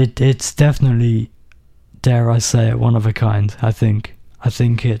definitely, dare I say it, one of a kind. I think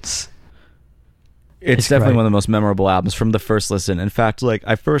it's definitely great. One of the most memorable albums from the first listen. In fact, like,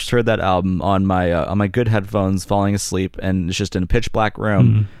 I first heard that album on my good headphones, falling asleep, and it's just in a pitch black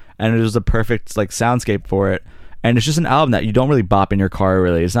room, and it was a perfect like soundscape for it. And it's just an album that you don't really bop in your car.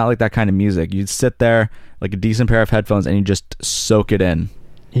 Really, it's not like that kind of music. You'd sit there like a decent pair of headphones and you just soak it in.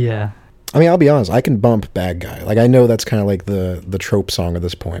 Yeah. I mean, I'll be honest, I can bump Bad Guy. Like, I know that's kind of like the trope song at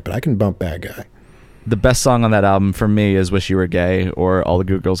this point, but I can bump Bad Guy. The best song on that album for me is Wish You Were Gay or All the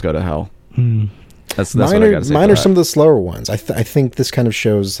Good Girls Go to Hell. That's what I gotta say. Mine are some of the slower ones. I think this kind of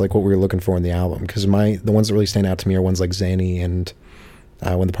shows like what we were looking for in the album, because the ones that really stand out to me are ones like Zanny and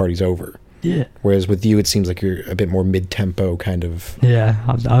When the Party's Over. Yeah. Whereas with you, it seems like you're a bit more mid-tempo kind of. Yeah.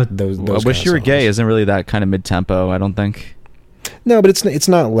 Those Wish You Were Gay isn't really that kind of mid-tempo, I don't think. No, but it's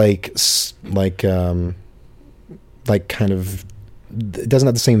not like kind of, it doesn't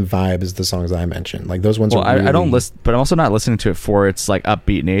have the same vibe as the songs I mentioned. Like, those ones. Well, are really... I don't listen, but I'm also not listening to it for its like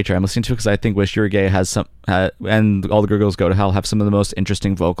upbeat nature. I'm listening to it because I think Wish You Were Gay has some, and All the Good Girls Go to Hell have some of the most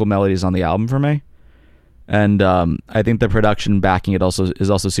interesting vocal melodies on the album for me. And I think the production backing it is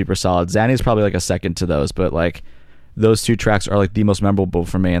also super solid. Zanny is probably like a second to those, but like those two tracks are like the most memorable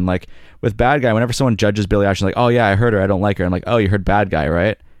for me. And like with Bad Guy, whenever someone judges Billie Eilish, like, oh yeah, I heard her, I don't like her. I'm like, oh, you heard Bad Guy,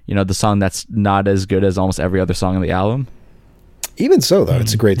 right? You know, the song that's not as good as almost every other song on the album. Even so, though,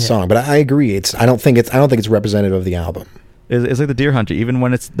 it's a great song. But I agree. I don't think it's representative of the album. It's like the Deer Hunter. Even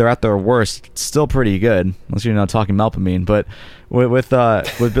when they're at their worst, it's still pretty good. Unless you're not talking Melpomene. But with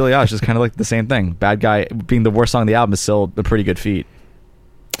Billie Eilish, it's kind of like the same thing. Bad Guy being the worst song on the album is still a pretty good feat.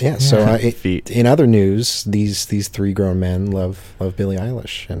 Yeah. So in other news, these three grown men love Billie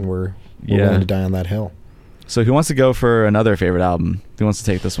Eilish, and we're willing to die on that hill. So who wants to go for another favorite album? Who wants to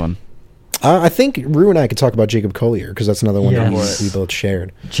take this one? I think Rue and I could talk about Jacob Collier, because that's another one that we both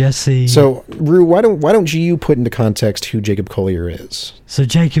shared. Jesse. So Rue, why don't you put into context who Jacob Collier is? So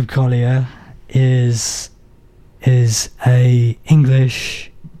Jacob Collier is a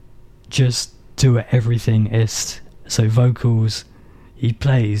English just do everythingist. So vocals, he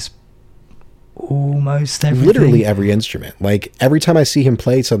plays almost everything. Literally every instrument. Like, every time I see him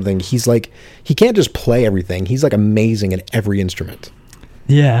play something, he's like, he can't just play everything. He's like amazing at every instrument.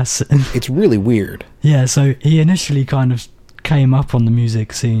 Yes. It's really weird. Yeah, so he initially kind of came up on the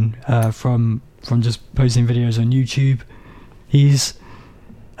music scene from just posting videos on YouTube. He's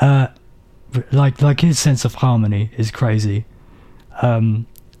like his sense of harmony is crazy.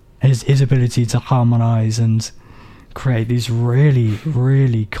 His ability to harmonize and create these really,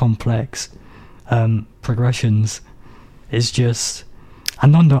 really complex progressions is just,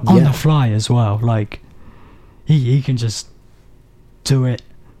 and on the fly as well. Like, he can just do it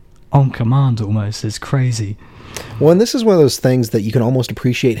on command almost. It's crazy. Well, and this is one of those things that you can almost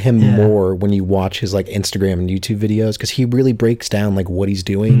appreciate him more when you watch his like Instagram and YouTube videos, because he really breaks down like what he's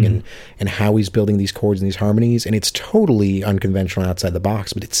doing and how he's building these chords and these harmonies, and it's totally unconventional outside the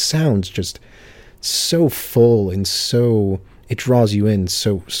box, but it sounds just so full and so, it draws you in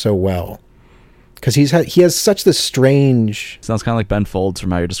so well, because he has such this strange, sounds kind of like Ben Folds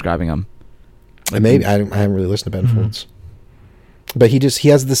from how you're describing him. Like, maybe I haven't really listened to Ben Folds. But he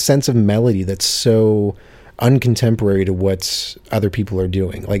has this sense of melody that's so uncontemporary to what other people are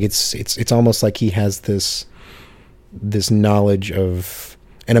doing. Like, it's almost like he has this knowledge of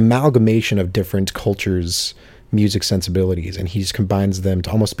an amalgamation of different cultures' music sensibilities, and he just combines them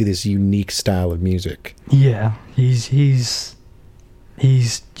to almost be this unique style of music. Yeah, he's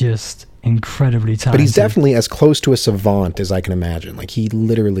just incredibly talented. But he's definitely as close to a savant as I can imagine. Like, he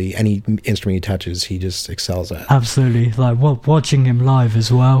literally, any instrument he touches, he just excels at. Absolutely. Like, watching him live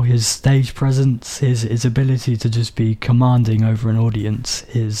as well, his stage presence, his ability to just be commanding over an audience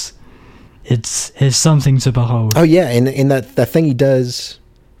is something to behold. Oh yeah, and that thing he does,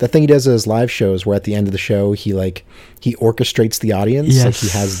 the thing he does at his live shows, where at the end of the show he orchestrates the audience, Yes. like he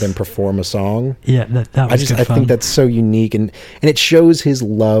has them perform a song. Yeah, that was good I fun. think that's so unique, and it shows his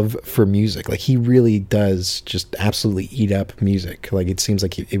love for music. Like, he really does just absolutely eat up music. Like, it seems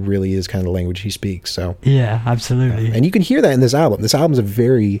like it really is kind of the language he speaks. So Yeah, absolutely. and you can hear that in this album. This album's a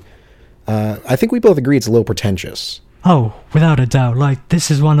very I think we both agree it's a little pretentious. Oh, without a doubt. Like,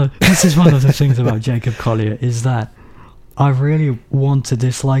 this is one of the things about Jacob Collier, is that I really want to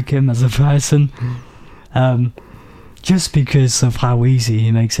dislike him as a person, just because of how easy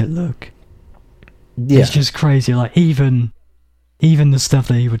he makes it look. Yeah. It's just crazy. Like, even the stuff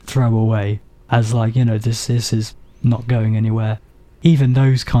that he would throw away as, like, you know, this is not going anywhere. Even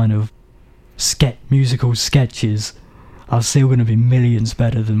those kind of musical sketches are still going to be millions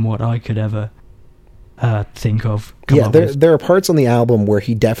better than what I could ever think of. There are parts on the album where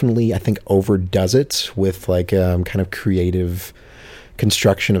he definitely, I think, overdoes it with like kind of creative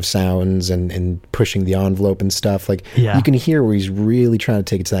construction of sounds and pushing the envelope and stuff. Like, you can hear where he's really trying to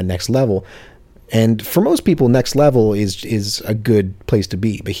take it to that next level. And for most people, next level is a good place to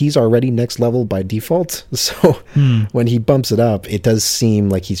be, but he's already next level by default. So when he bumps it up, it does seem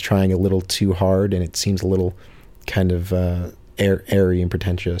like he's trying a little too hard, and it seems a little kind of airy and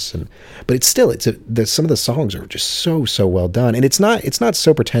pretentious. But it's still some of the songs are just so well done, and it's not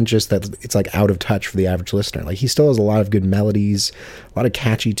so pretentious that it's like out of touch for the average listener. Like, he still has a lot of good melodies, a lot of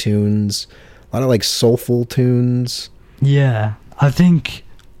catchy tunes, a lot of like soulful tunes. Yeah, I think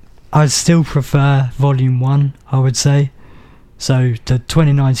I still prefer Volume 1, I would say. So the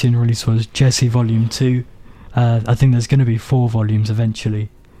 2019 release was Jesse Volume 2. I think there's going to be 4 volumes eventually.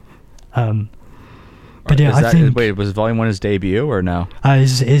 But yeah, I think... Wait, was Volume 1 his debut or no?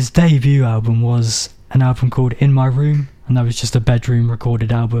 His debut album was an album called In My Room, and that was just a bedroom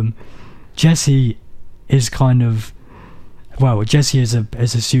recorded album. Jesse is kind of... Well, Jesse is a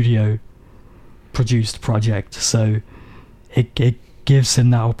studio produced project, so it gives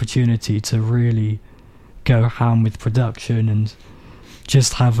him that opportunity to really go ham with production and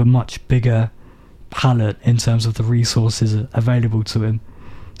just have a much bigger palette in terms of the resources available to him.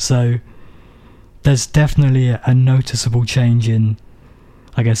 So there's definitely a noticeable change in,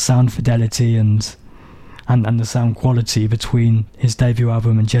 I guess, sound fidelity and the sound quality between his debut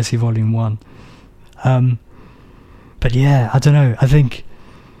album and Jesse Volume 1. But yeah, I don't know, I think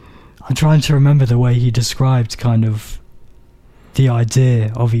I'm trying to remember the way he described kind of the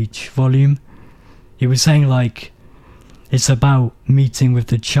idea of each volume. He was saying, like, it's about meeting with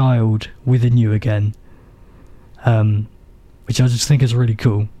the child within you again, which I just think is really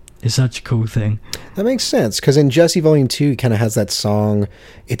cool. It's such a cool thing. That makes sense, because in Jesse Volume 2 he kind of has that song.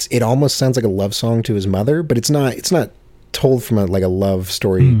 It almost sounds like a love song to his mother, but it's not told from a love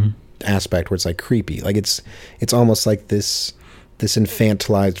story aspect where it's like creepy. Like, it's almost like this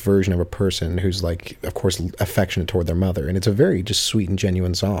infantilized version of a person who's, like, of course, affectionate toward their mother, and it's a very just sweet and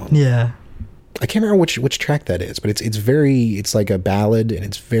genuine song. Yeah, I can't remember which track that is, but it's like a ballad, and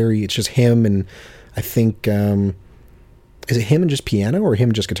it's just him, and I think is it him and just piano or him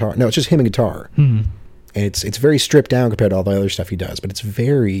and just guitar? No, it's just him and guitar. And it's very stripped down compared to all the other stuff he does, but it's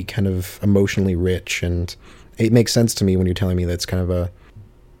very kind of emotionally rich, and it makes sense to me when you're telling me that's kind of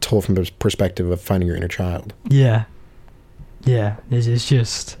told from the perspective of finding your inner child. Yeah,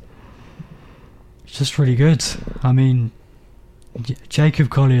 it's just really good. I mean, Jacob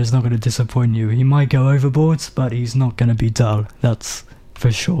Collier is not going to disappoint you. He might go overboard, but he's not going to be dull. That's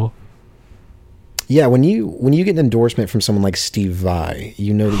for sure. Yeah, when you get an endorsement from someone like Steve Vai,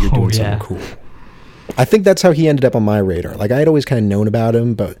 you know that you're doing something cool. I think that's how he ended up on my radar. Like, I had always kind of known about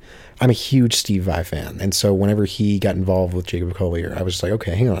him, but I'm a huge Steve Vai fan, and so whenever he got involved with Jacob Collier, I was just like,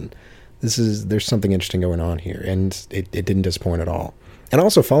 okay, hang on. There's something interesting going on here, and it didn't disappoint at all. And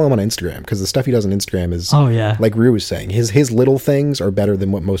also follow him on Instagram, because the stuff he does on Instagram is, like Rue was saying, his little things are better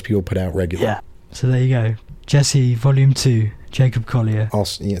than what most people put out regularly. Yeah. So there you go. Jesse, Volume 2, Jacob Collier.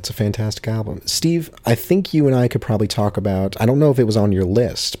 Also, yeah, it's a fantastic album. Steve, I think you and I could probably talk about, I don't know if it was on your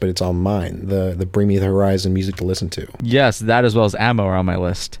list, but it's on mine, the Bring Me the Horizon music to listen to. Yes, that as well as Ammo are on my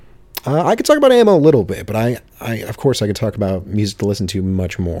list. I could talk about Ammo a little bit, but I of course I could talk about music to listen to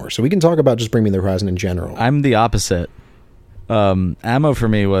much more. So we can talk about just Bring Me the Horizon in general. I'm the opposite. Ammo for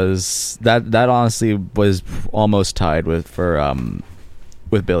me was that honestly was almost tied with Billie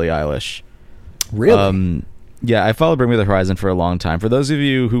Eilish. Really? Yeah, I followed Bring Me the Horizon for a long time. For those of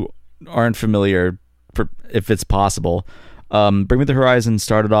you who aren't familiar, if it's possible, Bring Me the Horizon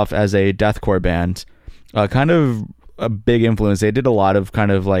started off as a deathcore band, kind of a big influence. They did a lot of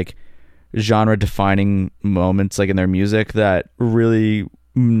kind of like genre-defining moments like in their music that really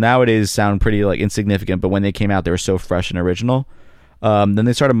nowadays sound pretty like insignificant, but when they came out they were so fresh and original. Then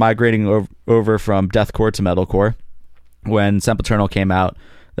they started migrating over from deathcore to metalcore. When Sempiternal came out,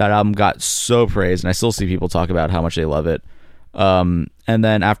 that album got so praised, and I still see people talk about how much they love it. And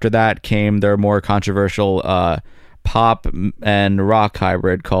then after that came their more controversial pop and rock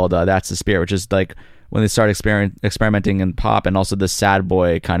hybrid called That's the Spirit, which is like when they started experimenting in pop and also the sad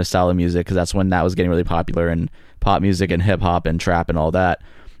boy kind of style of music, because that's when that was getting really popular in pop music and hip hop and trap and all that.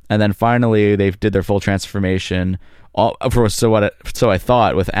 And then finally they did their full transformation, so I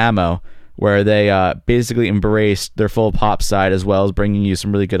thought, with Ammo, where they basically embraced their full pop side as well as bringing you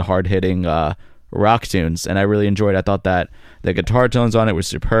some really good hard-hitting rock tunes. And I really enjoyed it. I thought that the guitar tones on it were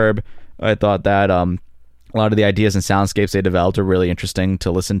superb. I thought that a lot of the ideas and soundscapes they developed are really interesting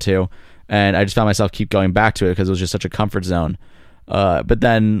to listen to. And I just found myself keep going back to it because it was just such a comfort zone. But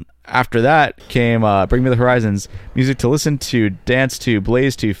then after that came Bring Me the Horizons, music to listen to, dance to,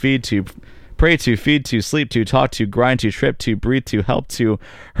 blaze to, feed to, pray to, feed to, sleep to, talk to, grind to, trip to, breathe to, help to,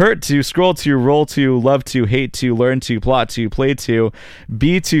 hurt to, scroll to, roll to, love to, hate to, learn to, plot to, play to,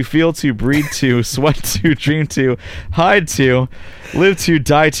 be to, feel to, breathe to, sweat to, dream to, hide to, live to,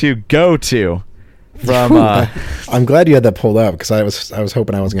 die to, go to. From I'm glad you had that pulled up because I was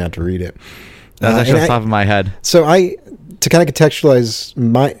hoping I wasn't going to have to read it. That's actually on top of my head. So to kind of contextualize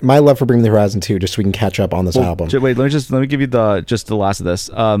my love for Bring Me the Horizon 2, just so we can catch up on this album. Wait, let me give you the last of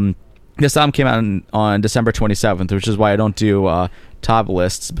this. This album came out on December 27th, which is why I don't do top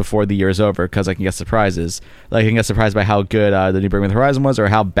lists before the year is over, because I can get surprises. Like, I can get surprised by how good the new Bring Me the Horizon was or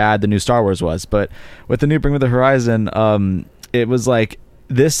how bad the new Star Wars was. But with the new Bring Me the Horizon, it was like,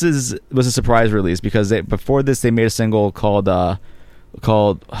 was a surprise release because before this they made a single called what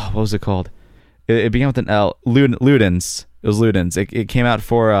was it called? It began with an L. Ludens. It was Ludens. It came out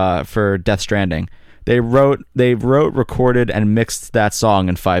for Death Stranding. They wrote, recorded, and mixed that song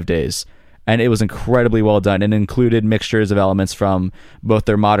in 5 days, and it was incredibly well done. It included mixtures of elements from both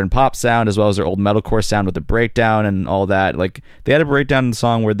their modern pop sound as well as their old metalcore sound with the breakdown and all that. Like, they had a breakdown in the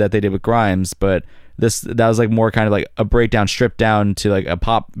song that they did with Grimes, but that was like more kind of like a breakdown stripped down to like a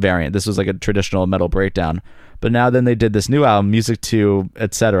pop variant. This was like a traditional metal breakdown. But now then they did this new album, Music to,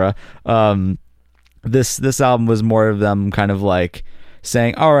 etc. This album was more of them kind of like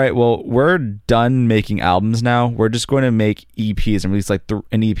saying, all right, well, we're done making albums now. We're just going to make EPs and release like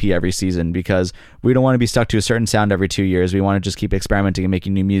an EP every season because we don't want to be stuck to a certain sound every 2 years. We want to just keep experimenting and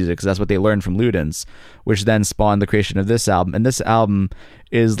making new music because that's what they learned from Ludens, which then spawned the creation of this album. And this album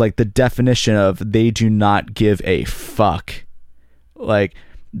is like the definition of they do not give a fuck. Like,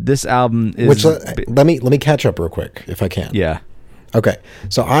 this album is... let me catch up real quick if I can. Yeah. Okay,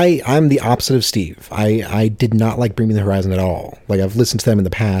 so I'm the opposite of Steve. I did not like Bring Me the Horizon at all. Like, I've listened to them in the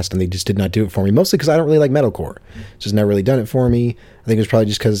past, and they just did not do it for me. Mostly because I don't really like metalcore. It's just never really done it for me. I think it was probably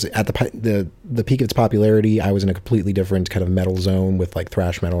just because at the peak of its popularity, I was in a completely different kind of metal zone with like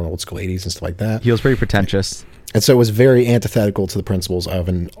thrash metal and old school 80s and stuff like that. He was pretty pretentious, and so it was very antithetical to the principles of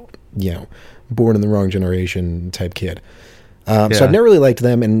an born in the wrong generation type kid. So I've never really liked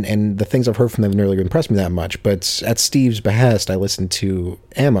them, and the things I've heard from them have never really impressed me that much. But at Steve's behest, I listened to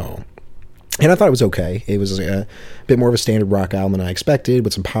Ammo, and I thought it was okay. It was a bit more of a standard rock album than I expected,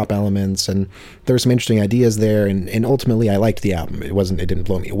 with some pop elements, and there were some interesting ideas there. And ultimately, I liked the album. It didn't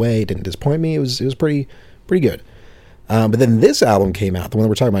blow me away. It didn't disappoint me. It was pretty good. But then this album came out, the one that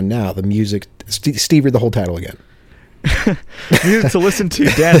we're talking about now. The music. Steve, read the whole title again. Music to listen to,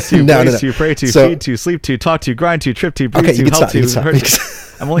 dance to, blaze to, pray to, feed to, sleep to, talk to, grind to, trip to, breathe to, help to, hurt to.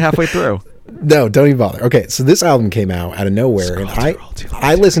 I'm only halfway through. No, don't even bother. Okay, so this album came out out of nowhere, and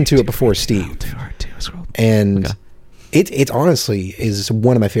I listened to it before Steve, and it honestly is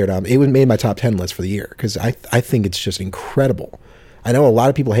one of my favorite albums. It made my top 10 list for the year because I think it's just incredible. I know a lot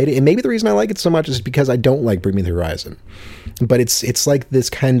of people hate it, and maybe the reason I like it so much is because I don't like Bring Me the Horizon, but it's like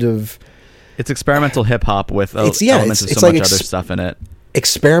this kind of... It's experimental hip hop with elements of so much other stuff in it.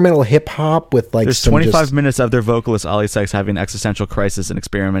 Experimental hip hop with like there's 25 minutes of their vocalist Ollie Sykes having an existential crisis and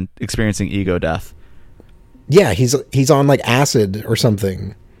experiencing ego death. Yeah, he's on like acid or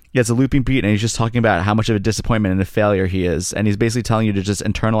something. Yeah, it's a looping beat, and he's just talking about how much of a disappointment and a failure he is, and he's basically telling you to just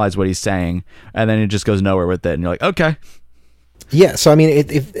internalize what he's saying, and then it just goes nowhere with it, and you're like, okay. Yeah, so I mean,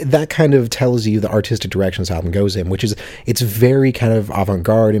 if that kind of tells you the artistic direction this album goes in, which is, it's very kind of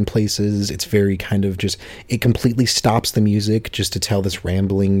avant-garde in places. It's very kind of just, it completely stops the music just to tell this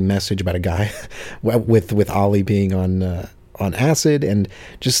rambling message about a guy with Ollie being on acid, and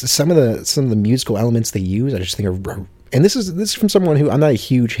just some of the musical elements they use, I just think are, and this is from someone who, I'm not a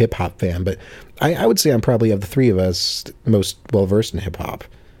huge hip hop fan, but I would say I'm probably, of the three of us, most well versed in hip hop.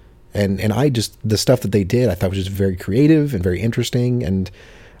 And I just, the stuff that they did, I thought was just very creative and very interesting. And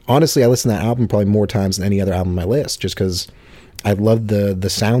honestly, I listened to that album probably more times than any other album on my list, just because I love the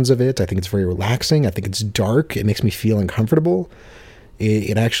sounds of it. I think it's very relaxing. I think it's dark. It makes me feel uncomfortable.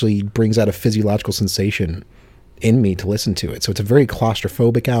 It actually brings out a physiological sensation in me to listen to it. So it's a very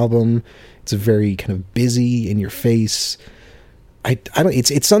claustrophobic album. It's a very kind of busy, in your face. I don't.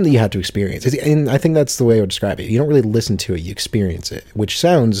 It's something you have to experience, and I think that's the way I would describe it. You don't really listen to it; you experience it, which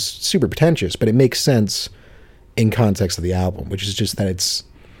sounds super pretentious, but it makes sense in context of the album. Which is just that it's.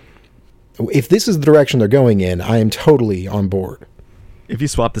 If this is the direction they're going in, I am totally on board. If you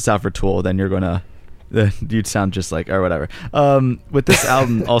swap this out for Tool, then you're gonna. You'd sound just like, or whatever. With this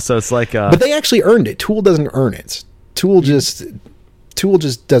album, also, it's like. But they actually earned it. Tool doesn't earn it. Tool just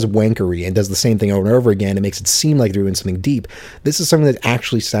does wankery and does the same thing over and over again. It makes it seem like they're doing something deep. This is something that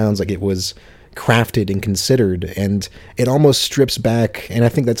actually sounds like it was crafted and considered, and it almost strips back. And I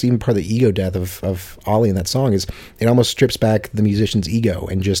think that's even part of the ego death of Ollie in that song. Is it almost strips back the musician's ego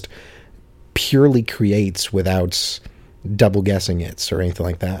and just purely creates without double guessing it or anything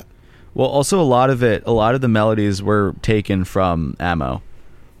like that. Well, also a lot of the melodies were taken from Ammo.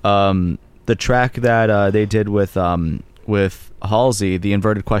 The track that they did with Halsey, the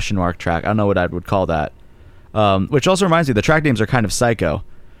inverted question mark track, I don't know what I would call that. Which also reminds me, the track names are kind of psycho.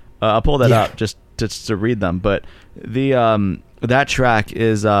 I'll pull that up just to read them. But that track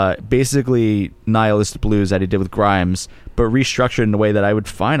is basically nihilist blues that he did with Grimes, but restructured in a way that I would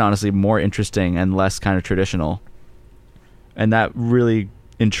find honestly more interesting and less kind of traditional. And that really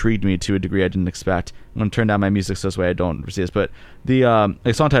intrigued me to a degree I didn't expect. I'm going to turn down my music so this way I don't see this. But the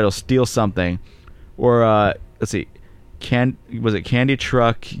song title, Steal Something, or let's see, was it Candy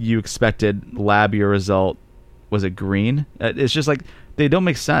Truck You Expected, Lab Your Result, was it Green? It's just like, they don't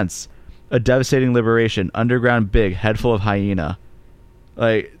make sense. A Devastating Liberation, Underground Big, Head Full of Hyena.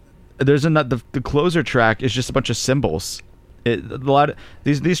 Like, there's the closer track is just a bunch of cymbals.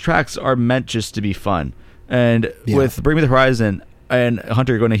 These tracks are meant just to be fun. And with Bring Me the Horizon, and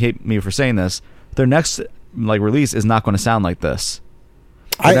Hunter, you're going to hate me for saying this, their next release is not going to sound like this.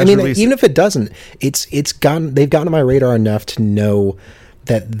 I mean, even if it doesn't, they've gotten on my radar enough to know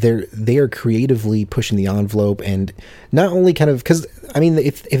that they are creatively pushing the envelope, and not only kind of, because I mean,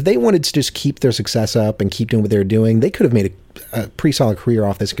 if they wanted to just keep their success up and keep doing what they're doing, they could have made a pretty solid career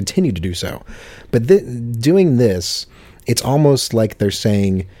off this and continue to do so. But doing this, it's almost like they're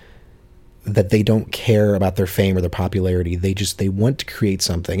saying that they don't care about their fame or their popularity. They want to create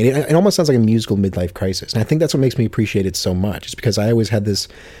something. And it almost sounds like a musical midlife crisis. And I think that's what makes me appreciate it so much. It's because I always had this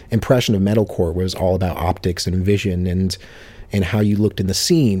impression of metalcore where it was all about optics and vision and how you looked in the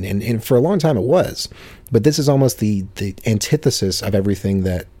scene. And for a long time it was. But this is almost the antithesis of everything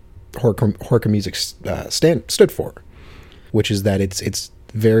that horror music stood for, which is that it's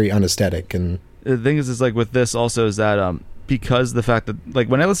very unaesthetic. And the thing is like with this also is that because the fact that, like,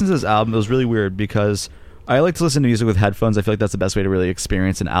 when I listened to this album, it was really weird because I like to listen to music with headphones. I feel like that's the best way to really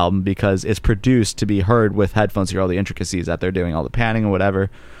experience an album because it's produced to be heard with headphones to hear all the intricacies that they're doing, all the panning and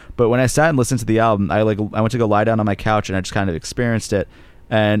whatever. But when I sat and listened to the album, I went to go lie down on my couch and I just kind of experienced it.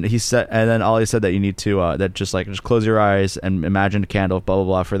 And then Ollie said that you need to just close your eyes and imagine a candle, blah blah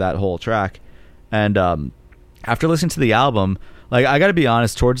blah, for that whole track. And after listening to the album, like, I gotta be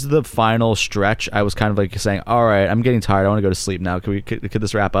honest, towards the final stretch, I was kind of like saying, all right, I'm getting tired, I want to go to sleep now. Could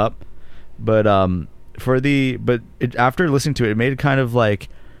this wrap up? But after listening to it, it made it kind of like,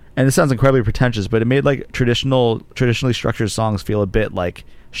 and it sounds incredibly pretentious, but it made like traditionally structured songs feel a bit like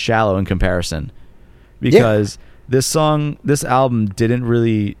shallow in comparison. Because this album didn't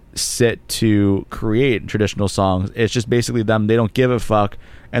really sit to create traditional songs. It's just basically them, they don't give a fuck,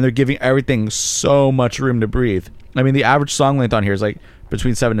 and they're giving everything so much room to breathe. I mean, the average song length on here is like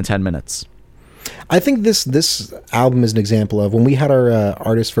between 7 and 10 minutes. I think this album is an example of when we had our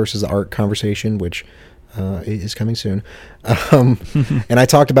artist versus art conversation, which is coming soon. And I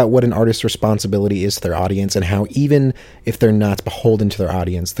talked about what an artist's responsibility is to their audience and how even if they're not beholden to their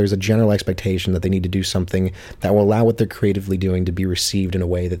audience, there's a general expectation that they need to do something that will allow what they're creatively doing to be received in a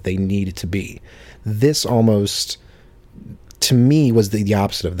way that they need it to be. This almost, to me, was the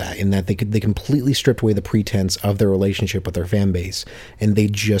opposite of that, in that they completely stripped away the pretense of their relationship with their fan base, and they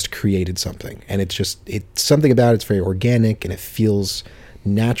just created something. And it's something about it's very organic, and it feels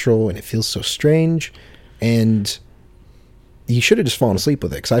natural, and it feels so strange. And you should have just fallen asleep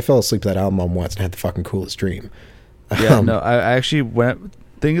with it, because I fell asleep with that album on once and had the fucking coolest dream. Yeah, no, I actually went.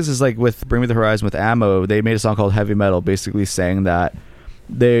 Thing is like with Bring Me the Horizon with Ammo, they made a song called Heavy Metal, basically saying that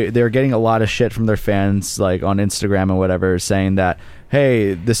they're getting a lot of shit from their fans, like on Instagram and whatever, saying that,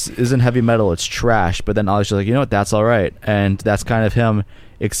 hey, this isn't heavy metal, it's trash. But then Ollie's just like, you know what, that's all right. And that's kind of him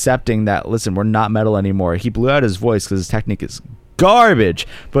accepting that, listen, we're not metal anymore. He blew out his voice because his technique is garbage.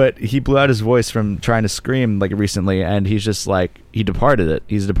 But he blew out his voice from trying to scream like recently, and he's just like, he departed it.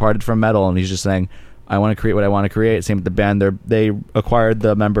 He's departed from metal, and he's just saying, I want to create what I want to create. Same with the band. They acquired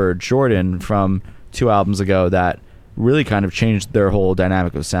the member Jordan from 2 albums ago that really kind of changed their whole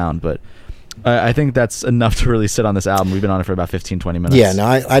dynamic of sound. But I think that's enough to really sit on this album. We've been on it for about 15-20 minutes. Yeah, no,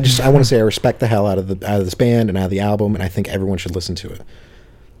 I want to say I respect the hell out of this band and out of the album, and I think everyone should listen to it.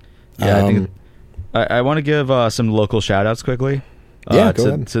 Yeah, I think I want to give some local shout outs quickly. Go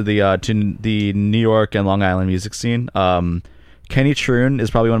ahead. To the New York and Long Island music scene. Kenny Troon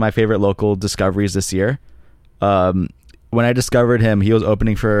is probably one of my favorite local discoveries this year. When I discovered him, he was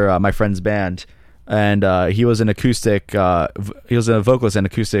opening for my friend's band, and he was an acoustic. He was a vocalist and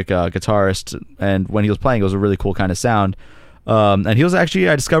acoustic guitarist, and when he was playing, it was a really cool kind of sound. And he was actually,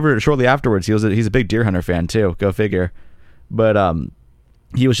 I discovered it shortly afterwards. He's a big Deer Hunter fan too. Go figure. But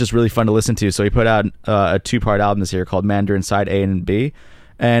he was just really fun to listen to. So he put out a 2-part album this year called Mandarin Side A and B.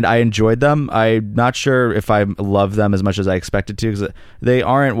 And I enjoyed them. I'm not sure if I love them as much as I expected to, because they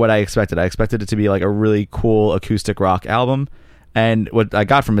aren't what I expected. I expected it to be like a really cool acoustic rock album, and what I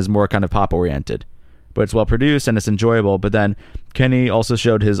got from it is more kind of pop oriented. But it's well produced and it's enjoyable. But then Kenny also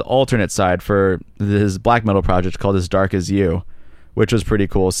showed his alternate side for his black metal project called As Dark As You, which was pretty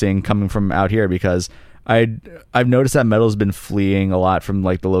cool seeing coming from out here, because I've noticed that metal's been fleeing a lot from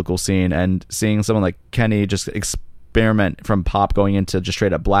like the local scene, and seeing someone like Kenny just experiment from pop going into just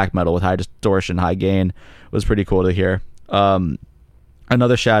straight up black metal with high distortion, high gain was pretty cool to hear.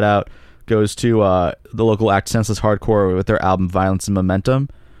 Another shout out goes to the local act Senseless Hardcore with their album Violence and Momentum.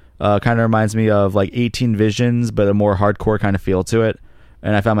 Kind of reminds me of like 18 Visions, but a more hardcore kind of feel to it,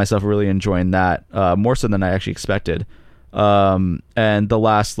 and I found myself really enjoying that more so than I actually expected. And the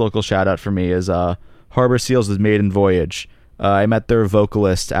last local shout out for me is Harbor Seals with Maiden Voyage. I met their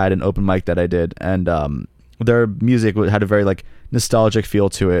vocalist at an open mic that I did, and their music had a very like nostalgic feel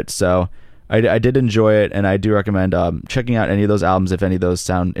to it, so I did enjoy it, and I do recommend checking out any of those albums if any of those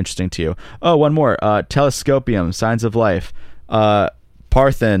sound interesting to you. Oh, one more, Telescopium, Signs of Life.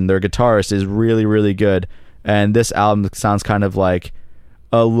 Parthen, their guitarist, is really, really good, and this album sounds kind of like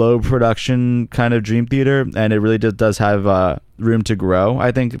a low production kind of Dream Theater, and it really does have room to grow,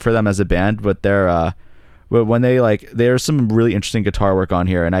 I think, for them as a band. But there's some really interesting guitar work on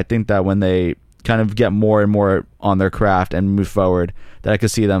here, and I think that when they kind of get more and more on their craft and move forward, that I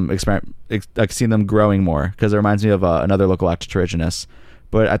could see them growing more, because it reminds me of another local act, Terrigenous.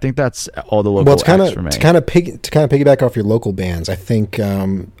 But I think that's all the local acts for me. To kind of piggyback off your local bands, I think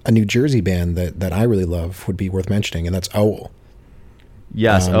a New Jersey band that I really love would be worth mentioning, and that's OWEL.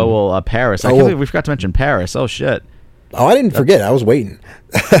 Yes, OWEL, Paris. I can't believe we forgot to mention Paris. Oh shit. Oh, I didn't forget. I was waiting.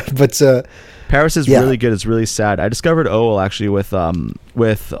 But Paris is really good. It's really sad. I discovered OWEL actually with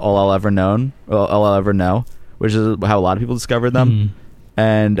All I'll Ever Know, which is how a lot of people discovered them.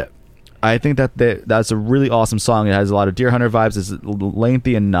 And I think that's a really awesome song. It has a lot of Deer Hunter vibes. It's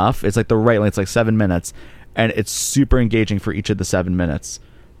lengthy enough. It's like the right length. It's like 7 minutes, and it's super engaging for each of the 7 minutes.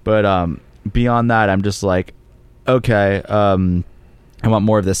 But beyond that, I'm just like, okay, I want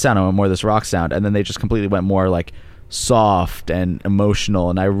more of this sound. I want more of this rock sound. And then they just completely went more like soft and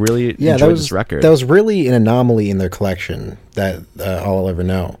emotional, and I really enjoyed this record. That was really an anomaly in their collection, that All I'll Ever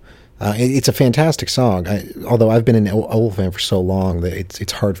Know. It's a fantastic song. Although I've been an OWEL fan for so long that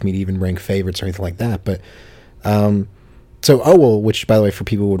it's hard for me to even rank favorites or anything like that. But so OWEL, which by the way for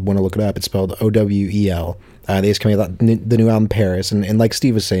people who would want to look it up, it's spelled OWEL. They just came out the new album Paris, and like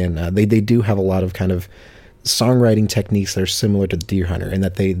Steve was saying, they do have a lot of kind of songwriting techniques that are similar to the Deer Hunter, and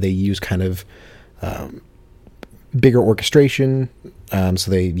that they use kind of bigger orchestration.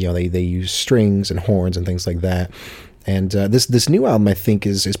 So they use strings and horns and things like that. And this new album, I think,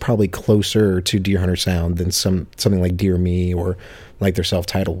 is probably closer to Deer Hunter sound than something like Dear Me or like their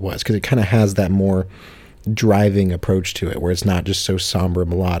self-titled was, because it kind of has that more driving approach to it, where it's not just so somber and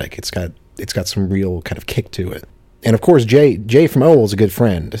melodic. It's got some real kind of kick to it. And of course, Jay from OWEL is a good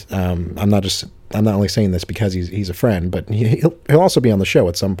friend. I'm not only saying this because he's a friend, but he'll also be on the show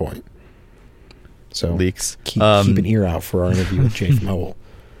at some point. So leaks. Keep an ear out for our interview with Jay from OWEL.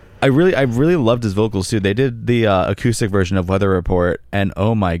 I really loved his vocals too. They did the acoustic version of Weather Report, and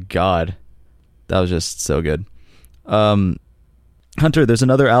oh my god, that was just so good. Hunter, there's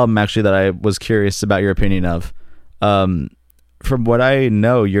another album actually that I was curious about your opinion of. From what I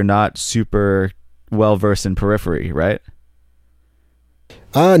know, you're not super well versed in Periphery, right?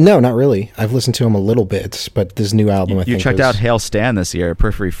 No, not really. I've listened to him a little bit, but this new album, I think, you checked out Hail Stan this year,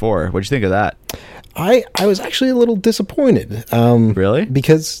 Periphery 4. What'd you think of that? I was actually a little disappointed. Really?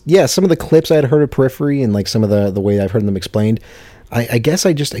 Because, yeah, some of the clips I had heard of Periphery and like some of the way I've heard them explained, I guess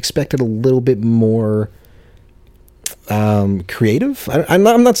I just expected a little bit more Creative. I'm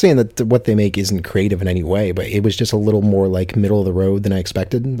not saying that what they make isn't creative in any way, but it was just a little more like middle of the road than I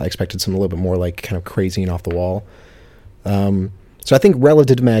expected. I expected something a little bit more like kind of crazy and off the wall. So I think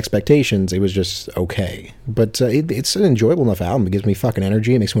relative to my expectations, it was just okay. But it's an enjoyable enough album. It gives me fucking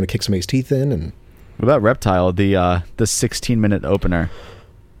energy. It makes me want to kick somebody's teeth in. And what about Reptile, the 16-minute opener?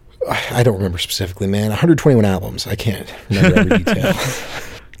 I don't remember specifically, man. 121 albums. I can't remember every detail.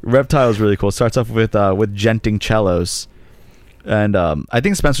 Reptile is really cool. It starts off with jenting cellos, and I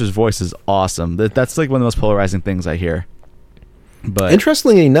think Spencer's voice is awesome. That's like one of the most polarizing things I hear. But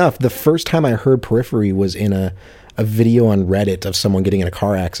interestingly enough, the first time I heard Periphery was in a video on Reddit of someone getting in a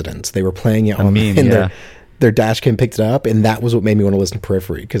car accident. They were playing it on their dash cam picked it up, and that was what made me want to listen to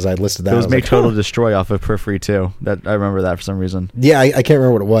Periphery, because I listed that. It was Make Total Destroy off of Periphery too. That I remember that for some reason. Yeah, I can't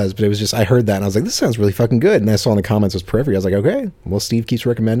remember what it was, but it was just, I heard that and I was like, this sounds really fucking good. And I saw in the comments it was Periphery. I was like, okay, well, Steve keeps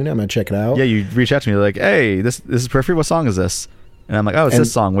recommending it. I'm gonna check it out. Yeah, you reach out to me like, hey, this is Periphery. What song is this? And I'm like, oh, it's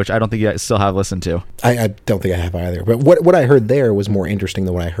this song, which I don't think you still have listened to. I don't think I have either. But what I heard there was more interesting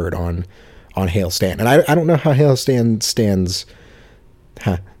than what I heard on Hail Stand. And I don't know how Hail Stand stands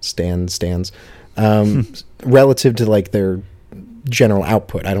relative to like their general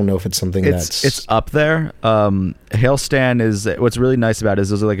output. I don't know if it's something it's up there. Hail Stand is, what's really nice about it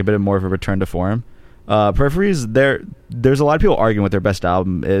is those are like a bit more of a return to form. Periphery's there's a lot of people arguing what their best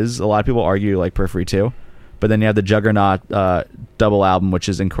album is. A lot of people argue like Periphery 2. But then you have the Juggernaut double album, which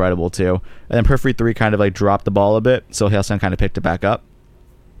is incredible too. And then Periphery 3 kind of like dropped the ball a bit, so Hail Stand kind of picked it back up.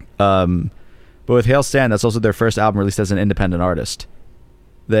 But with Hail Stand, that's also their first album released as an independent artist.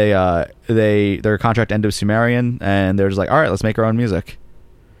 Their contract ended with Sumerian, and they're just like, all right, let's make our own music.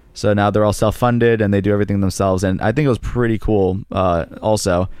 So now they're all self-funded and they do everything themselves, and I think it was pretty cool.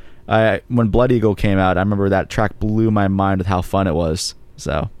 Also, when Blood Eagle came out, I remember that track blew my mind with how fun it was.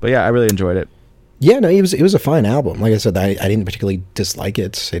 So, but yeah, I really enjoyed it. Yeah, no, it was a fine album. Like I said, I didn't particularly dislike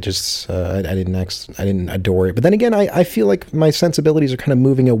it. It just I didn't adore it. But then again, I feel like my sensibilities are kind of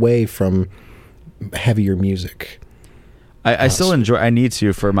moving away from heavier music. I still enjoy. I need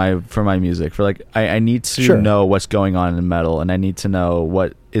to for my music. For like, I need to know what's going on in metal, and I need to know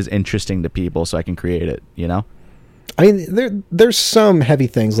what is interesting to people so I can create it. You know. I mean, there's some heavy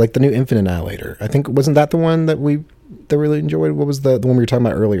things like the new Infinite Annihilator. I think wasn't that the one that really enjoyed? What was the one we were talking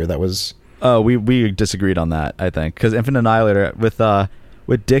about earlier? That was. We disagreed on that, I think, because Infinite Annihilator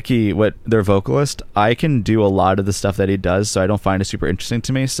with Dickie, their vocalist, I can do a lot of the stuff that he does, so I don't find it super interesting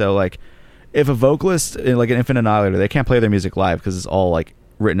to me. So like, if a vocalist like an Infinite Annihilator, they can't play their music live because it's all like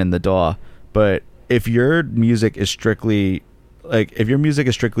written in the DAW. But if your music is strictly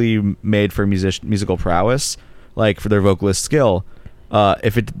made for musical prowess, like for their vocalist skill,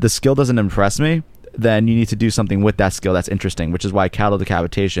 if the skill doesn't impress me, then you need to do something with that skill that's interesting, which is why Cattle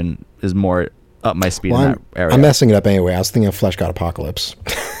Decapitation is more up my speed in that area. I'm messing it up anyway. I was thinking of Flesh God Apocalypse.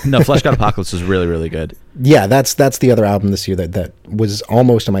 No, Flesh God Apocalypse was really, really good. Yeah, that's the other album this year that was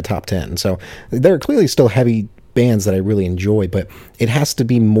almost in my top 10. So there are clearly still heavy bands that I really enjoy, but it has to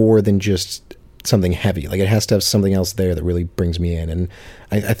be more than just something heavy. Like, it has to have something else there that really brings me in. And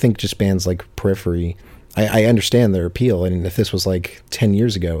I think just bands like Periphery, I understand their appeal. And if this was like 10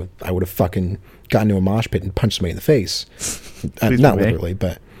 years ago, I would have fucking got into a mosh pit and punched somebody in the face. Not literally,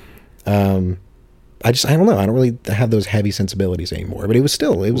 but I don't know. I don't really have those heavy sensibilities anymore. But it was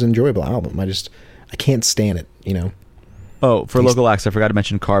an enjoyable album. I can't stand it, you know. Oh, for local acts, I forgot to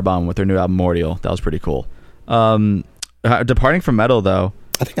mention Carbomb with their new album Mordial. That was pretty cool. Departing from metal, though.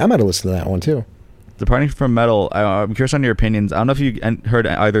 I think I might have listened to that one too. Departing from metal, I'm curious on your opinions. I don't know if you heard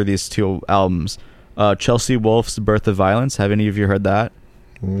either of these two albums. Chelsea Wolfe's Birth of Violence. Have any of you heard that?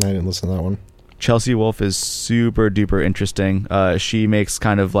 I didn't listen to that one. Chelsea Wolfe is super duper interesting. She makes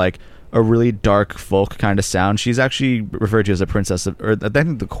kind of like a really dark folk kind of sound. She's actually referred to as a princess or I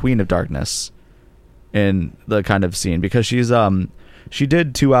think the queen of darkness in the kind of scene, because she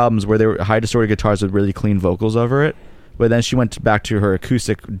did 2 albums where they were high distorted guitars with really clean vocals over it, but then she went back to her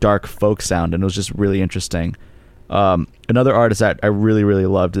acoustic dark folk sound, and it was just really interesting. Another artist that I really, really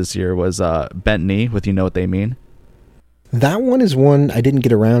loved this year was Bent Knee with You Know What They Mean. That one is one I didn't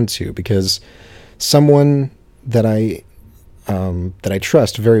get around to because someone that I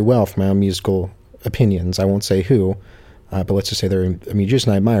trust very well for my own musical opinions, I won't say who, but let's just say they're a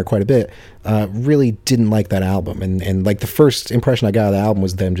musician I admire quite a bit, really didn't like that album. And like the first impression I got of the album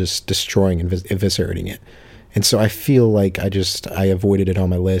was them just destroying and eviscerating it. And so I feel like I avoided it on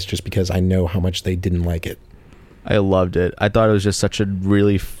my list just because I know how much they didn't like it. I loved it. I thought it was just such a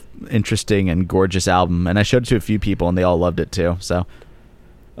really interesting and gorgeous album, and I showed it to a few people and they all loved it too. So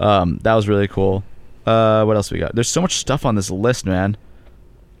that was really cool. What else we got? There's so much stuff on this list, man.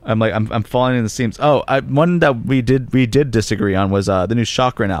 I'm falling in the seams. Oh, one that we did disagree on was the new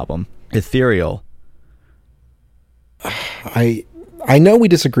Chakran album, Ethereal. I know we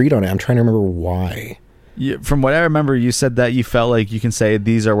disagreed on it. I'm trying to remember why. From what I remember, you said that you felt like you can say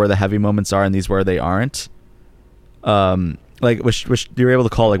these are where the heavy moments are and these where they aren't. Which you were able to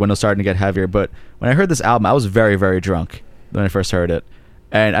call like when it was starting to get heavier. But when I heard this album, I was very, very drunk when I first heard it,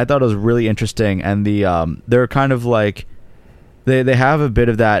 and I thought it was really interesting. And they're kind of like they have a bit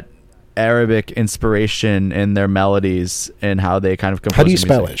of that Arabic inspiration in their melodies and how they kind of compose. How do you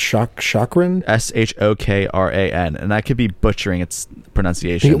spell it? Chakran? Shokran, and I could be butchering its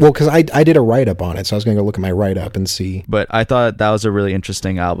pronunciation. Well, because I did a write up on it, so I was going to go look at my write up and see. But I thought that was a really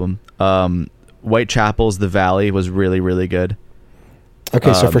interesting album. Whitechapel's The Valley was really, really good.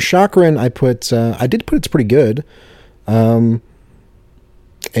 Okay, so for Chakran, I did put it's pretty good. And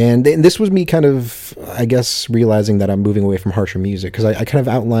this was me kind of, I guess, realizing that I'm moving away from harsher music, because I kind of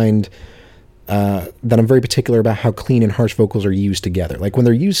outlined that I'm very particular about how clean and harsh vocals are used together. Like when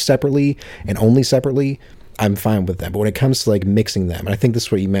they're used separately and only separately, I'm fine with them. But when it comes to like mixing them, and I think this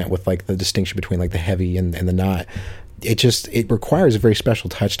is what you meant with like the distinction between like the heavy and the not, it requires a very special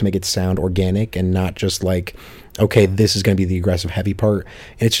touch to make it sound organic and not just like, okay, this is going to be the aggressive heavy part.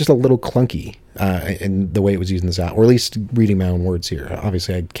 And it's just a little clunky in the way it was used in this album, or at least reading my own words here.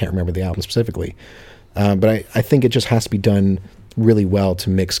 Obviously, I can't remember the album specifically. But I think it just has to be done really well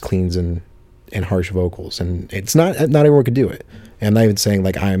to mix cleans and harsh vocals. And it's not everyone could do it. And I'm not even saying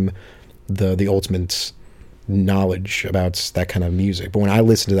like I'm the ultimate knowledge about that kind of music. But when I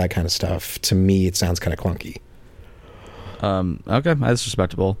listen to that kind of stuff, to me, it sounds kind of clunky. Okay, that's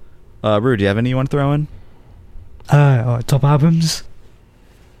respectable. Rue, do you have any you want to throw in? Top albums?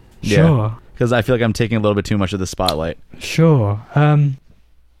 Sure. Because I feel like I'm taking a little bit too much of the spotlight. Sure.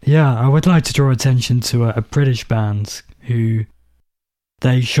 Yeah, I would like to draw attention to a British band who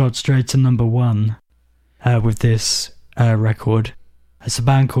they shot straight to number 1 with this record. It's a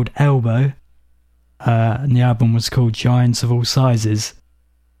band called Elbow, and the album was called Giants of All Sizes.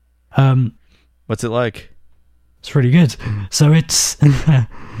 What's it like? It's really good. So it's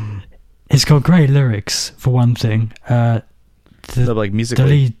got great lyrics for one thing. Like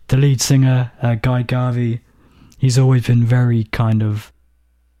musically, the lead singer, Guy Garvey, he's always been very kind of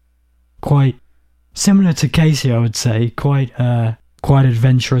quite similar to Casey, I would say. Quite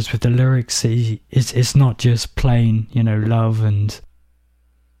adventurous with the lyrics. It's not just plain, love and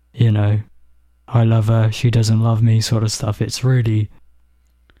I love her, she doesn't love me sort of stuff. It's really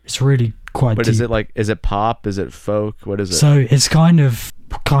quite But deep. is it pop? Is it folk? What is it? So it's kind of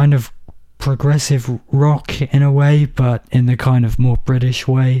progressive rock in a way, but in the kind of more British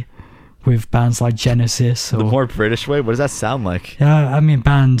way, with bands like Genesis. The more British way? What does that sound like? Yeah, I mean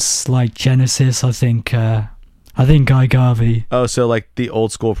bands like Genesis. I think Guy Garvey. Oh, so like the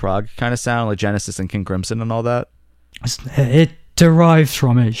old school prog kind of sound, like Genesis and King Crimson and all that. It derives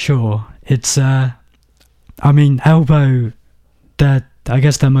from it, sure. It's I mean Elbow. That I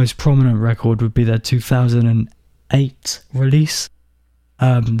guess their most prominent record would be their 2008 release,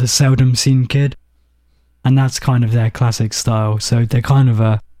 The Seldom Seen Kid, and that's kind of their classic style. So they're kind of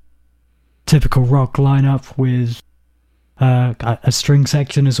a typical rock lineup with a string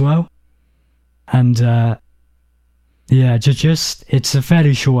section as well, and just it's a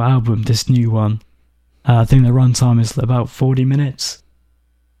fairly short album, this new one. I think the runtime is about 40 minutes,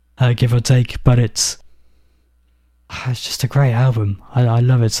 give or take, but it's just a great album. I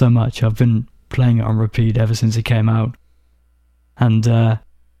love it so much. I've been playing it on repeat ever since it came out. And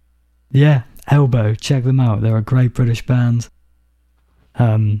Elbow, check them out. They're a great British band.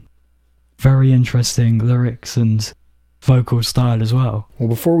 Very interesting lyrics and vocal style as well. Well,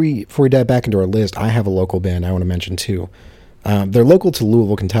 before we dive back into our list, I have a local band I want to mention too. They're local to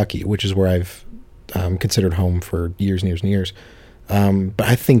Louisville, Kentucky, which is where I've considered home for years and years and years. But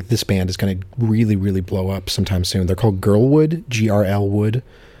I think this band is going to really, really blow up sometime soon. They're called Girlwood, GRL Wood,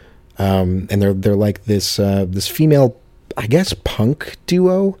 and they're like this female, I guess, punk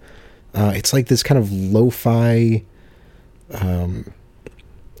duo. It's like this kind of lo-fi.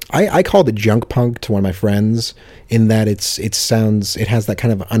 I called it junk punk to one of my friends, in that it has that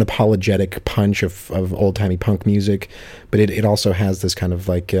kind of unapologetic punch of old timey punk music, but it also has this kind of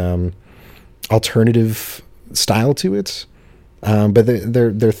like alternative style to it. But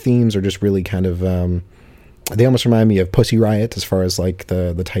their themes are just really kind of they almost remind me of Pussy Riot as far as like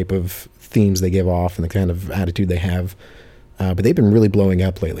the type of themes they give off and the kind of attitude they have. But they've been really blowing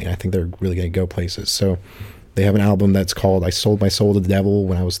up lately, and I think they're really going to go places. So they have an album that's called I Sold My Soul to the Devil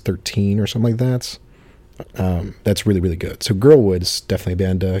When I Was 13 or something like that. That's really, really good. So Girlwood's definitely a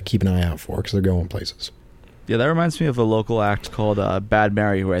band to keep an eye out for, because they're going places. Yeah, that reminds me of a local act called Bad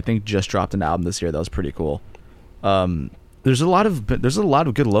Mary, who I think just dropped an album this year that was pretty cool. There's a lot of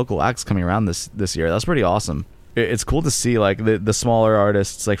good local acts coming around this year. That's pretty awesome. It's cool to see like the smaller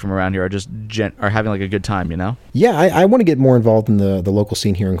artists like from around here are just are having like a good time, you know? Yeah, I want to get more involved in the local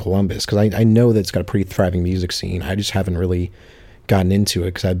scene here in Columbus, because I know that it's got a pretty thriving music scene. I just haven't really gotten into it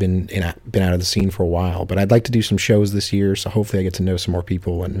because I've been out of the scene for a while. But I'd like to do some shows this year, so hopefully I get to know some more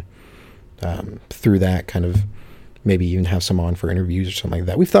people, and through that kind of maybe even have some on for interviews or something like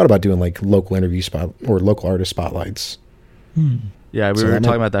that. We've thought about doing like local interview spot or local artist spotlights. Yeah, we were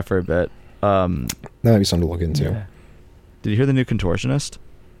talking about that for a bit. That might be something to look into. Yeah. Did you hear the new Contortionist?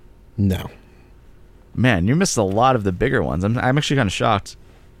 No. Man, you missed a lot of the bigger ones. I'm actually kind of shocked.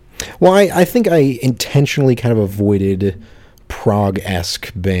 Well, I think I intentionally kind of avoided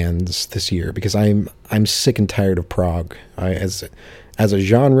prog-esque bands this year because I'm sick and tired of prog. As a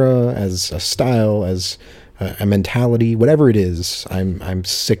genre, as a style, as a mentality, whatever it is, I'm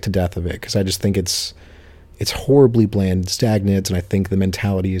sick to death of it because I just think it's horribly bland, stagnant, and I think the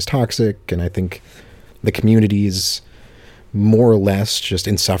mentality is toxic, and I think the community is more or less just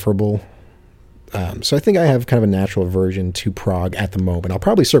insufferable. So I think I have kind of a natural aversion to prog at the moment. I'll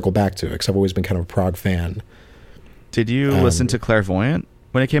probably circle back to it because I've always been kind of a prog fan. Did you listen to Clairvoyant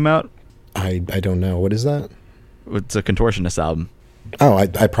when it came out? I don't know. What is that? It's a Contortionist album. Oh,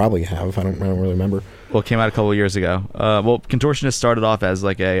 I probably have. I don't really remember. Well, it came out a couple of years ago. Contortionist started off as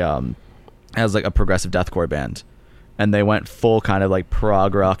like a progressive deathcore band, and they went full kind of like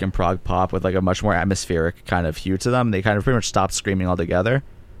prog rock and prog pop with like a much more atmospheric kind of hue to them. They kind of pretty much stopped screaming altogether.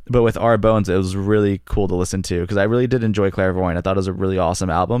 But with Our Bones, it was really cool to listen to because I really did enjoy Clairvoyant. I thought it was a really awesome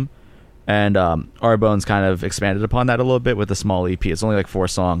album, and Our Bones kind of expanded upon that a little bit with a small EP. It's only like 4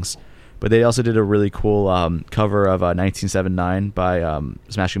 songs, but they also did a really cool cover of 1979 by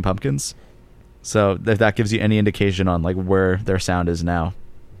Smashing Pumpkins. So if that gives you any indication on like where their sound is now.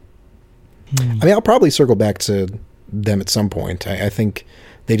 I mean, I'll probably circle back to them at some point. I think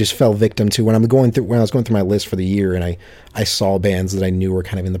they just fell victim to when I was going through my list for the year, and I saw bands that I knew were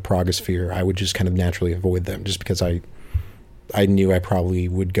kind of in the progosphere. I would just kind of naturally avoid them just because I knew I probably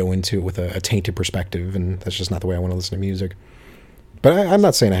would go into it with a tainted perspective, and that's just not the way I want to listen to music. But I'm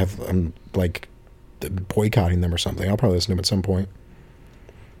not saying I'm like boycotting them or something. I'll probably listen to them at some point.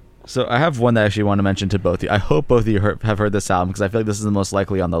 So I have one that I actually want to mention to both of you. I hope both of you have heard this album because I feel like this is the most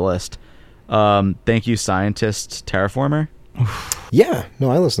likely on the list. Thank You Scientist, Terraformer. Yeah,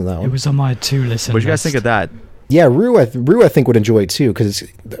 no, I listened to that one. It was on my to-listen What did you guys think of that? Yeah, Rue I think would enjoy it too because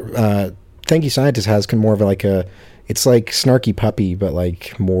Thank You Scientist has more of it's like Snarky Puppy but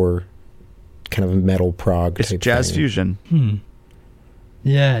like more kind of metal prog. It's type jazz thing. fusion.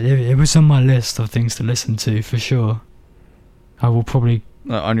 Yeah, it was on my list of things to listen to for sure. I will probably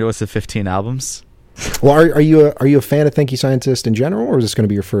On your list of 15 albums. Well, are you a fan of Thank You Scientist in general, or is this going to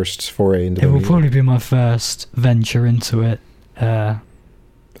be your first foray into? It will probably be my first venture into it.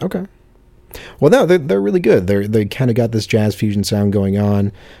 Okay. Well, no, they're really good. They kind of got this jazz fusion sound going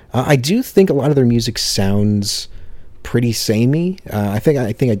on. I do think a lot of their music sounds pretty samey. I think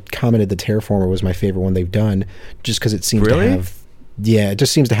I commented that Terraformer was my favorite one they've done, just because it seems to have. Yeah, it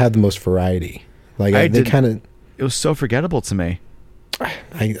just seems to have the most variety. Like it was so forgettable to me.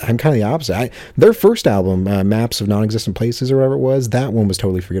 I'm kind of the opposite. Their first album, Maps of Non-Existent Places or whatever it was, that one was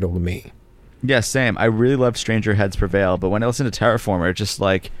totally forgettable to me. Yeah, same. I really loved Stranger Heads Prevail, but when I listened to Terraformer, it just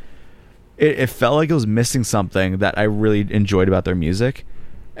like it felt like it was missing something that I really enjoyed about their music.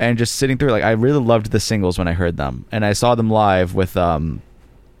 And just sitting through, like, I really loved the singles when I heard them, and I saw them live with how am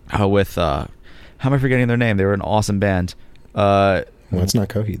I forgetting their name? They were an awesome band. Well, it's not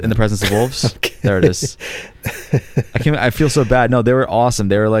Coheed. In the Presence of Wolves. Okay. There it is. I feel so bad. No, they were awesome.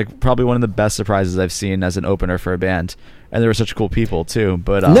 They were like probably one of the best surprises I've seen as an opener for a band, and they were such cool people too.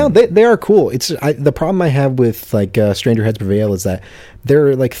 But no, they are cool. The problem I have with like Stranger Heads Prevail is that there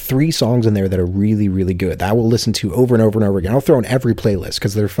are like 3 songs in there that are really, really good that I will listen to over and over and over again. I'll throw in every playlist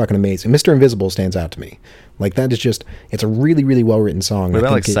because they're fucking amazing. Mr. Invisible stands out to me. Like that is just, it's a really, really well written song. What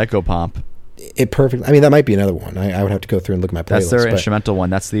about like Psychopomp? It perfect. I mean, that might be another one. I would have to go through and look at my playlist. That's their instrumental one.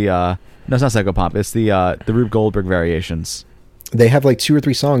 That's the no, it's not Psychopomp. It's the Rube Goldberg variations. They have like 2 or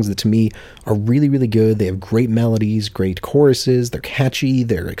 3 songs that to me are really, really good. They have great melodies, great choruses. They're catchy.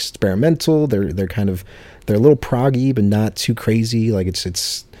 They're experimental. They're a little proggy, but not too crazy. Like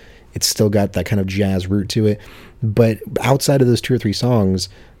it's still got that kind of jazz root to it. But outside of those 2 or 3 songs,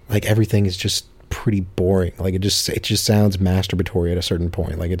 like everything is just pretty boring. Like it just sounds masturbatory at a certain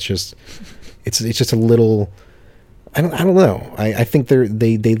point. Like it's just a little. I don't know. I think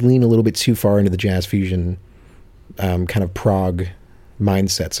they lean a little bit too far into the jazz fusion kind of prog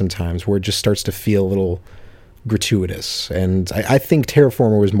mindset sometimes, where it just starts to feel a gratuitous. And I think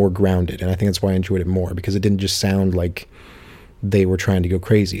Terraformer was more grounded, and I think that's why I enjoyed it more, because it didn't just sound like they were trying to go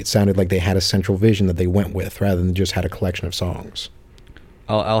crazy. It sounded like they had a central vision that they went with, rather than just had a collection of songs.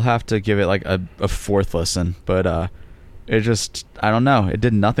 I'll have to give it like a fourth listen, but it just, I don't know, it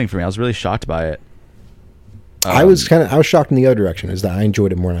did nothing for me. I was really shocked by it. I was shocked in the other direction, is that I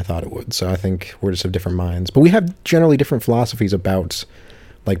enjoyed it more than I thought it would. So I think we're just of different minds, but we have generally different philosophies about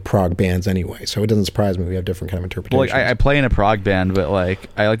like prog bands anyway, so it doesn't surprise me we have different kind of interpretations. Well, like I play in a prog band, but like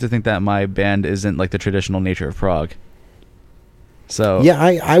I like to think that my band isn't like the traditional nature of prog. So yeah,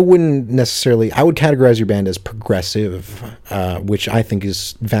 I wouldn't necessarily. I would categorize your band as progressive, which I think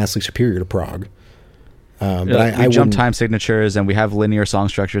is vastly superior to prog. But we jump time signatures, and we have linear song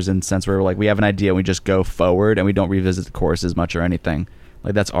structures in the sense where like we have an idea and we just go forward and we don't revisit the chorus as much or anything.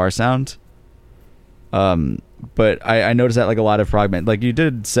 Like that's our sound. But I noticed that like a lot of prog bands, like you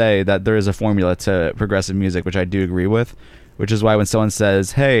did say that there is a formula to progressive music, which I do agree with, which is why when someone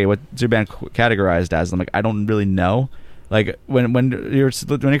says, "Hey, what's your band categorized as?" I'm like, I don't really know. Like when you're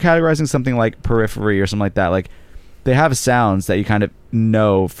categorizing something like Periphery or something like that, like they have sounds that you kind of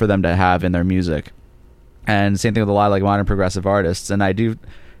know for them to have in their music. And same thing with a lot of like modern progressive artists, and I do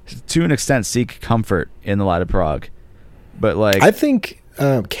to an extent seek comfort in a lot of prog. But like I think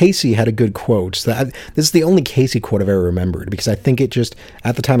Casey had a good quote. This is the only Casey quote I've ever remembered, because I think it just,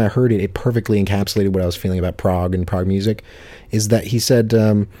 at the time I heard it, it perfectly encapsulated what I was feeling about prog and prog music. Is that he said,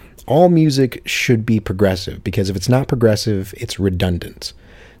 all music should be progressive, because if it's not progressive, it's redundant.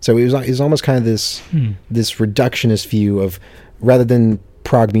 So it was almost kind of this reductionist view of, rather than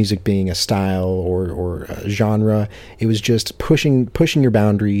prog music being a style or a genre, it was just pushing your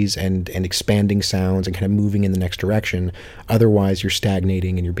boundaries and expanding sounds and kind of moving in the next direction. Otherwise, you're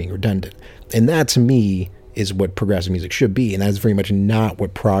stagnating and you're being redundant. And that, to me, is what progressive music should be, and that's very much not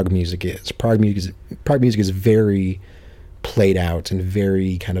what prog music is. Prog music is very played out and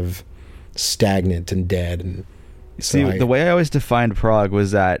very kind of stagnant and dead. And see, the way I always defined prog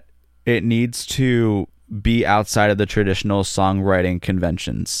was that it needs to be outside of the traditional songwriting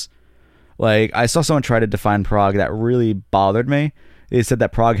conventions. Like I saw someone try to define prog that really bothered me. They said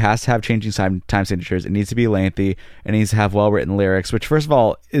that prog has to have changing time signatures, it needs to be lengthy, it needs to have well written lyrics, which first of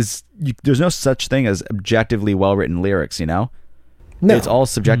all is there's no such thing as objectively well written lyrics, you know? No. It's all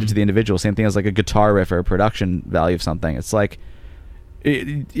subjective to the individual. Same thing as like a guitar riff or a production value of something. It's like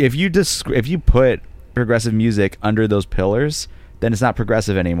if you put progressive music under those pillars, then it's not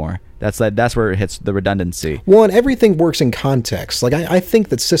progressive anymore. That's where it hits the redundancy. Well, and everything works in context. Like I think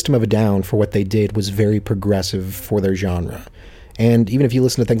that System of a Down, for what they did, was very progressive for their genre. And even if you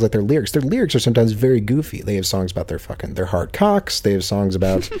listen to things like their lyrics are sometimes very goofy. They have songs about their hard cocks. They have songs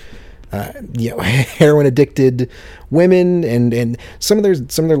about heroin addicted women, and some of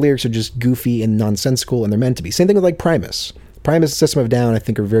their lyrics are just goofy and nonsensical, and they're meant to be. Same thing with like Primus and System of a Down. I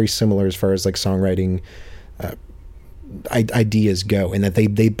think are very similar as far as like songwriting ideas go, and that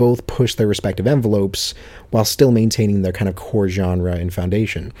they both push their respective envelopes while still maintaining their kind of core genre and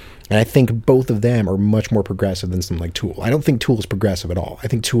foundation. And I think both of them are much more progressive than something like Tool. I don't think Tool is progressive at all. I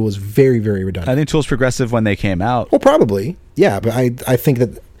think Tool is very, very redundant. I think Tool's progressive when they came out. Well, probably, yeah, but I think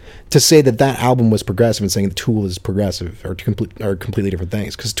that to say that album was progressive and saying that Tool is progressive are completely different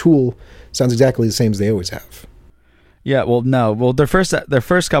things, because Tool sounds exactly the same as they always have. Yeah, well, no, their first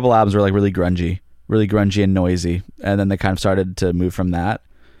couple albums were like really grungy and noisy, and then they kind of started to move from that.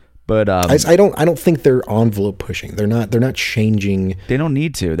 But I don't think they're envelope pushing. They're not changing. They don't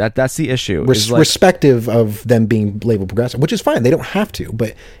need to. That's the issue. Respective of them being labeled progressive, which is fine. They don't have to.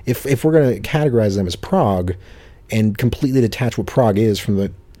 But if we're going to categorize them as prog and completely detach what prog is from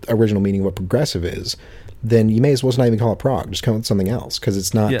the original meaning of what progressive is, then you may as well not even call it prog. Just call it something else, because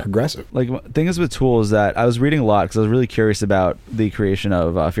it's not progressive. Like, the thing is with Tool is that I was reading a lot because I was really curious about the creation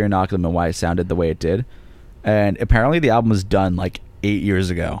of Fear Inoculum and why it sounded the way it did. And apparently the album was done like 8 years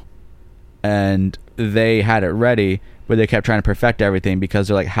ago. And they had it ready, but they kept trying to perfect everything because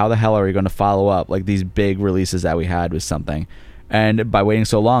they're like, how the hell are we going to follow up like these big releases that we had with something? And by waiting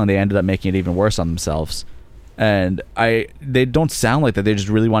so long, they ended up making it even worse on themselves. And they don't sound like that. They just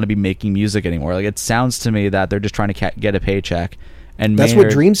really want to be making music anymore. Like, it sounds to me that they're just trying to get a paycheck. And that's what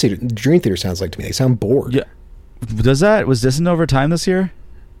Dream Theater sounds like to me. They sound bored. Yeah. Was this in Overtime this year?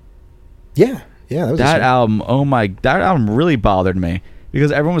 Yeah. That album. That album really bothered me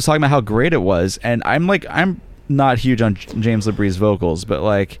because everyone was talking about how great it was, and I'm not huge on James LeBrie's vocals, but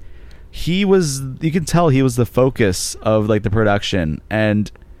like you can tell he was the focus of like the production, and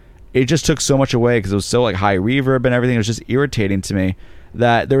it just took so much away because it was so like high reverb and everything. It was just irritating to me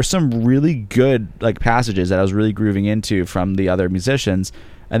that there were some really good like passages that I was really grooving into from the other musicians,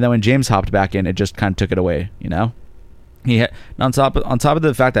 And then when James hopped back in, it just kind of took it away, you know? On top of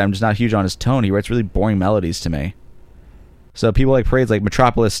the fact that I'm just not huge on his tone, he writes really boring melodies to me. So people like Parade's like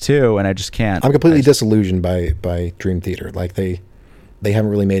Metropolis 2, and I just can't. I'm completely disillusioned by Dream Theater. Like they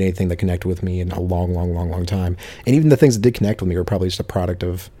haven't really made anything that connected with me in a long time. And even the things that did connect with me were probably just a product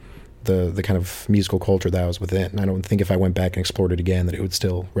of the kind of musical culture that I was within. And I don't think if I went back and explored it again that it would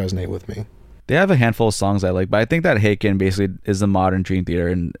still resonate with me. They have a handful of songs I like, but I think that Haken basically is the modern Dream Theater,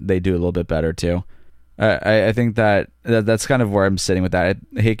 and they do a little bit better too. I think that's kind of where I'm sitting with that.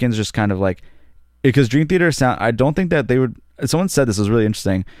 Haken's just kind of like, because Dream Theater I don't think that they would. Someone said this was really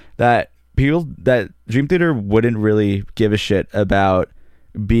interesting, that Dream Theater wouldn't really give a shit about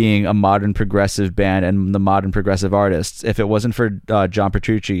being a modern progressive band and the modern progressive artists if it wasn't for John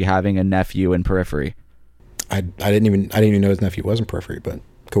Petrucci having a nephew in Periphery. I didn't even know his nephew was in Periphery, but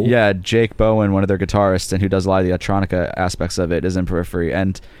cool. Yeah, Jake Bowen, one of their guitarists and who does a lot of the electronica aspects of it, is in Periphery,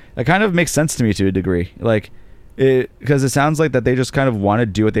 and it kind of makes sense to me to a degree. Like, because it sounds like that they just kind of want to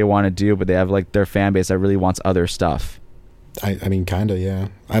do what they want to do, but they have like their fan base that really wants other stuff. I mean, kind of, yeah.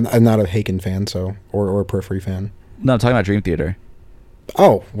 I'm not a Haken fan, so or a Periphery fan. No, I'm talking about Dream Theater.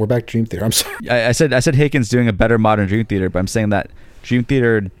 Oh, we're back to Dream Theater. I'm sorry. I said Haken's doing a better modern Dream Theater, but I'm saying that Dream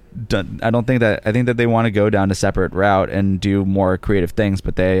Theater, I think that they want to go down a separate route and do more creative things,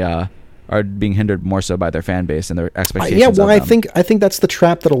 but they are being hindered more so by their fan base and their expectations. Yeah, well, of them. I think that's the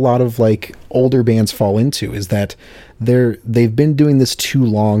trap that a lot of like older bands fall into, is that they've been doing this too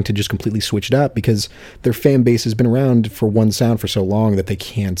long to just completely switch it up, because their fan base has been around for one sound for so long that they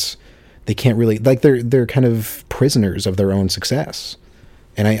can't really, like, they're kind of prisoners of their own success.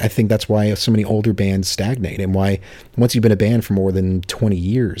 And I think that's why so many older bands stagnate, and why once you've been a band for more than 20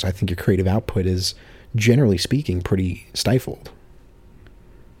 years, I think your creative output is, generally speaking, pretty stifled.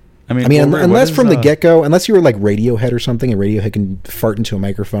 I mean, unless from the get-go, unless you were like Radiohead or something, and Radiohead can fart into a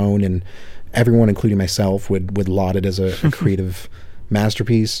microphone and everyone, including myself, would laud it as a creative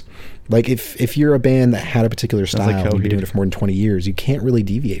masterpiece. Like, if you're a band that had a particular style and you've been doing it for more than 20 years, you can't really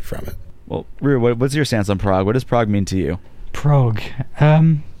deviate from it. Well, Rue, what's your stance on prog? What does prog mean to you? Prog.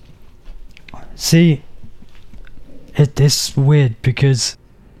 See, it's weird because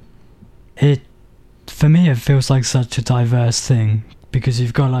for me it feels like such a diverse thing, because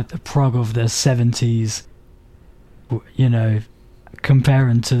you've got like the prog of the 70s, you know,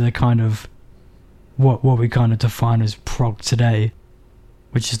 comparing to the kind of what we kind of define as prog today,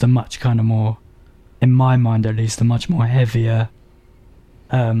 which is the much kind of more, in my mind at least, the much more heavier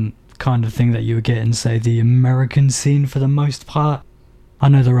kind of thing that you would get in, say, the American scene for the most part. I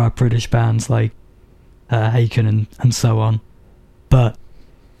know there are British bands like Haken and so on, but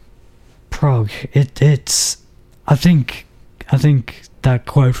prog, it's I think that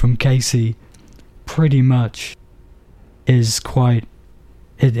quote from Casey pretty much is quite,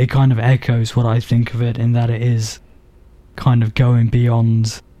 it kind of echoes what I think of it, in that it is kind of going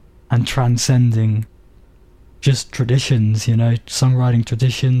beyond and transcending just traditions, you know, songwriting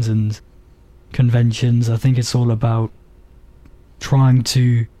traditions and conventions. I think it's all about trying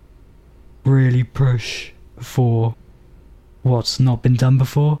to really push for what's not been done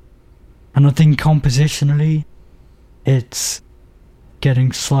before. And I think compositionally it's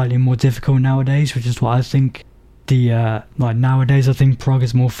getting slightly more difficult nowadays, which is what I think like nowadays I think prog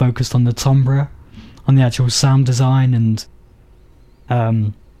is more focused on the timbre, on the actual sound design and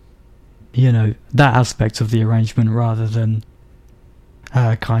you know, that aspect of the arrangement, rather than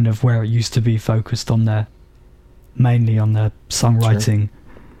kind of where it used to be focused on mainly on the songwriting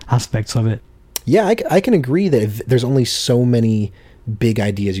aspects of it. Yeah, I can agree that if there's only so many big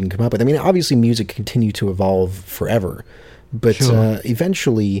ideas you can come up with. I mean, obviously music can continue to evolve forever, but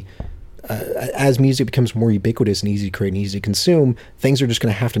eventually, as music becomes more ubiquitous and easy to create and easy to consume, things are just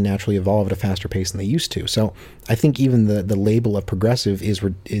going to have to naturally evolve at a faster pace than they used to. So I think even the label of progressive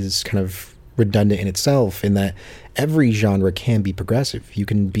is kind of redundant in itself, in that every genre can be progressive. You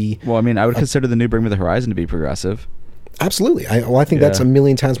can be... Well, I mean, I would consider the new Bring Me the Horizon to be progressive. Absolutely. I think that's a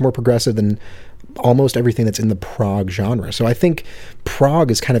million times more progressive than almost everything that's in the prog genre. So I think prog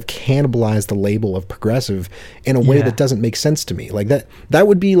has kind of cannibalized the label of progressive in a way that doesn't make sense to me. Like that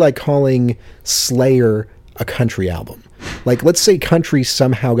would be like calling Slayer a country album. Like, let's say country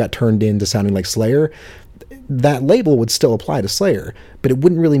somehow got turned into sounding like Slayer. That label would still apply to Slayer, but it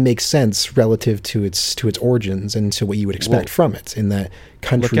wouldn't really make sense relative to its origins and to what you would expect from it. In that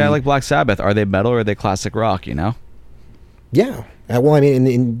country, look at like Black Sabbath. Are they metal or are they classic rock? You know? Yeah. Well, I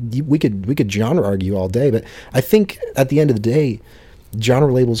mean, we could genre argue all day, but I think at the end of the day,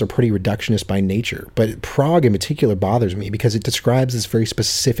 genre labels are pretty reductionist by nature. But prog in particular bothers me because it describes this very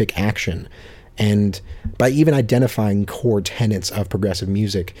specific action, And by even identifying core tenets of progressive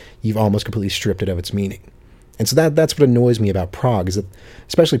music, you've almost completely stripped it of its meaning. And so that's what annoys me about prog, is that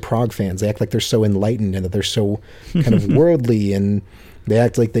especially prog fans, they act like they're so enlightened and that they're so kind of worldly, and they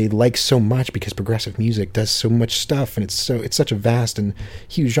act like they like so much because progressive music does so much stuff, and it's such a vast and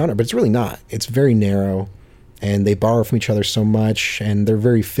huge genre, but it's really not. It's very narrow, and they borrow from each other so much, and they're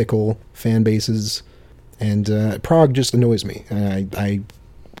very fickle fan bases, and prog just annoys me. I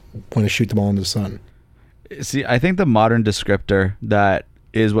want to shoot them all into the sun. See, I think the modern descriptor that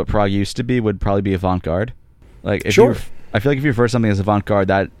is what prog used to be would probably be avant-garde. Like, I feel like if you refer to something as avant-garde,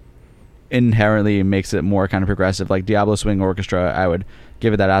 that inherently makes it more kind of progressive. Like Diablo Swing Orchestra, I would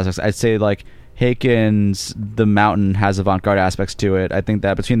give it that aspect. I'd say like Haken's The Mountain has avant-garde aspects to it. I think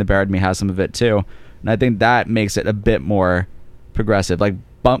that Between the Bear and Me has some of it too, and I think that makes it a bit more progressive. Like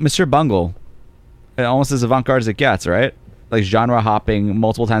Mr. Bungle, it almost as avant-garde as it gets, right? Like genre hopping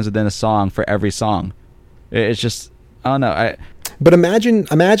multiple times within a song for every song. It's just, I don't know. But imagine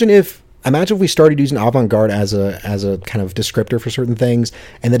if we started using avant-garde as a kind of descriptor for certain things,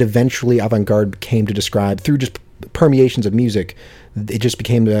 and that eventually avant-garde came to describe, through just permeations of music, it just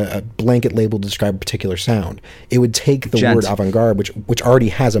became a blanket label to describe a particular sound. It would take the word avant-garde, which already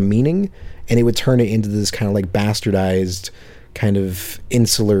has a meaning, and it would turn it into this kind of like bastardized, kind of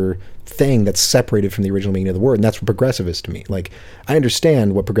insular thing that's separated from the original meaning of the word. And that's what progressive is to me. Like, I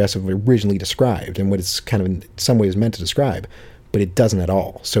understand what progressive originally described and what it's kind of in some ways meant to describe, but it doesn't at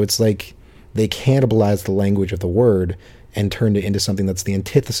all. So it's like they cannibalized the language of the word and turned it into something that's the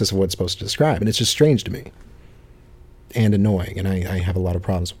antithesis of what it's supposed to describe. And it's just strange to me and annoying. And I have a lot of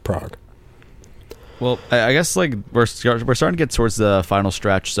problems with prog. Well, I guess like we're starting to get towards the final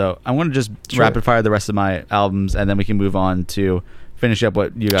stretch, so I'm going to just rapid fire the rest of my albums, and then we can move on to finish up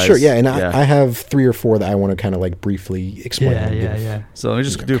what you guys... Sure, yeah, and yeah. I have 3 or 4 that I want to kind of like briefly explain. Yeah. So let me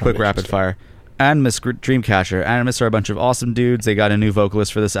just do a quick rapid fire. Animus Dreamcatcher. Animus are a bunch of awesome dudes. They got a new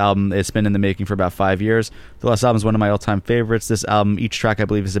vocalist for this album. It's been in the making for about 5 years. The last album is one of my all-time favorites. This album, each track I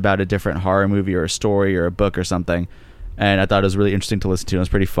believe is about a different horror movie or a story or a book or something. And I thought it was really interesting to listen to. It was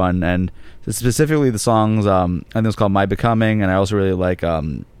pretty fun. And specifically the songs, I think it was called My Becoming, and I also really like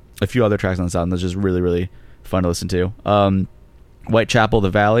a few other tracks on this album that's just really, really fun to listen to. Whitechapel,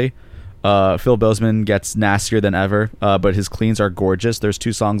 The Valley. Phil Bozeman gets nastier than ever, but his cleans are gorgeous. There's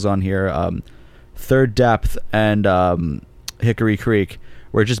 2 songs on here, Third Depth and Hickory Creek,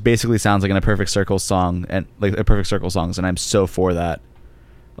 where it just basically sounds like a Perfect Circle song, and like a Perfect Circle songs, and I'm so for that.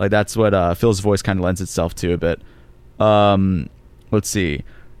 Like, that's what Phil's voice kind of lends itself to a bit. Let's see,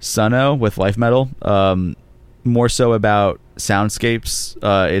 Sunno with Life Metal, more so about soundscapes.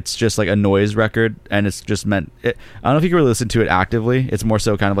 It's just like a noise record, and it's just meant I don't know if you can really listen to it actively. It's more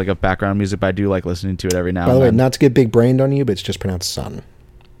so kind of like a background music, but I do like listening to it every now and then. By the way, not to get big brained on you, but it's just pronounced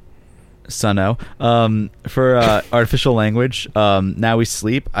Sunno. For Artificial Language, Now We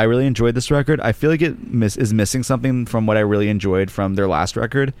Sleep, I really enjoyed this record. I feel like it is missing something from what I really enjoyed from their last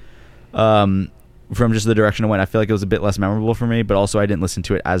record. From just the direction it went, I feel like it was a bit less memorable for me, but also I didn't listen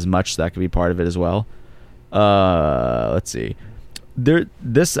to it as much, so that could be part of it as well. Let's see.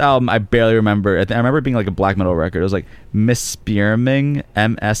 This album I barely remember. I remember it being like a black metal record. It was like Mispyrming,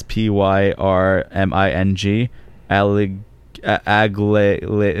 Mspyrming,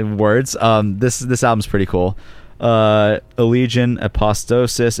 words. This album's pretty cool. Allegian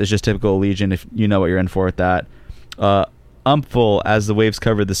Apostosis is just typical Allegian, if you know what you're in for with that. Umpful, As the Waves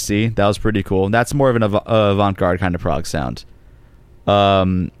Cover the Sea, that was pretty cool. That's more of an avant-garde kind of prog sound.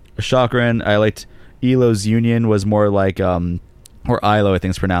 Chakran, I liked. Elo's Union was more like or Ilo, I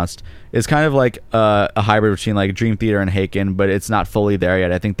think it's pronounced. It's kind of like a hybrid between like Dream Theater and Haken, but it's not fully there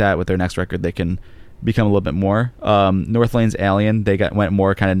yet. I think that with their next record they can become a little bit more. North Lane's Alien, they went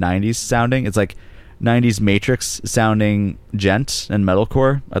more kind of 90s sounding. It's like 90s Matrix sounding gent and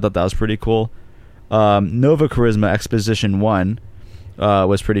metalcore. I thought that was pretty cool. Nova Charisma Exposition 1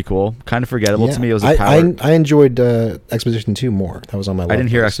 was pretty cool. Kind of forgettable to me. It was a power. I enjoyed Exposition 2 more. That was on my list. I didn't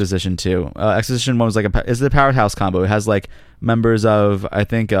hear Exposition 2. Exposition 1 was like is the Powerhouse combo. It has like members of, I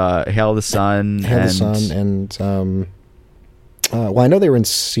think, Hail the Sun. And well, I know they were in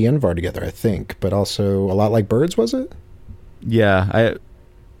Cienvar together, I think, but also A Lot Like Birds, was it? Yeah,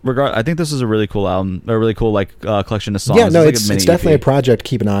 I think this is a really cool album, a really cool like collection of songs. Yeah, no, it's definitely a project to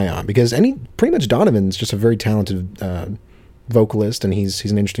keep an eye on, because pretty much Donovan's just a very talented vocalist, and he's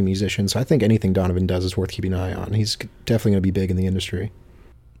an interesting musician. So I think anything Donovan does is worth keeping an eye on. He's definitely going to be big in the industry.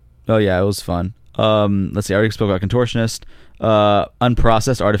 Oh yeah, it was fun. Let's see, I already spoke about Contortionist.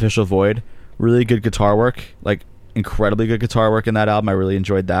 Unprocessed Artificial Void, really good guitar work, like incredibly good guitar work in that album. I really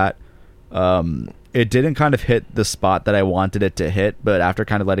enjoyed that. it didn't kind of hit the spot that I wanted it to hit, but after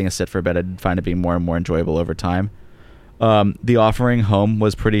kind of letting it sit for a bit, I did find it being more and more enjoyable over time. The Offering Home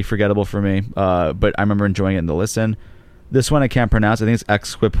was pretty forgettable for me, but I remember enjoying it in the listen. This one I can't pronounce. I think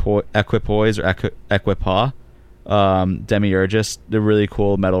it's Equipoise or Equipa. Demiurgus, the really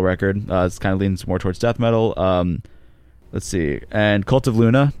cool metal record. It's kind of leans more towards death metal. Let's see. And Cult of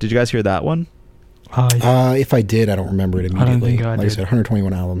Luna. Did you guys hear that one? If I did, I don't remember it immediately. I don't think I like did. I said,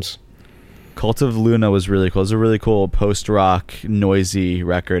 121 albums. Cult of Luna was really cool. It was a really cool post-rock, noisy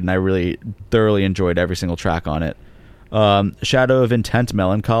record, and I really thoroughly enjoyed every single track on it. Shadow of Intent,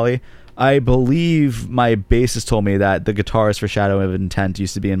 Melancholy. I believe my bassist told me that the guitarist for Shadow of Intent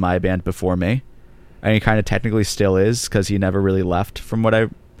used to be in my band before me. And he kind of technically still is, because he never really left, from what I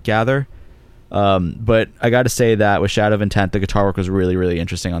gather. But I got to say that with Shadow of Intent, the guitar work was really, really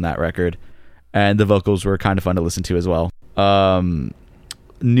interesting on that record. And the vocals were kind of fun to listen to as well.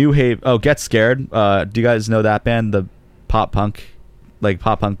 New Haven. Oh, Get Scared. Do you guys know that band? The pop punk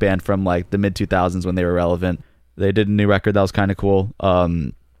band from like the mid 2000s when they were relevant. They did a new record that was kind of cool.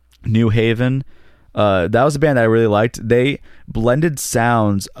 New Haven. That was a band that I really liked. They blended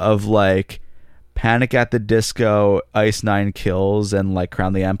sounds of like Panic at the Disco, Ice Nine Kills, and like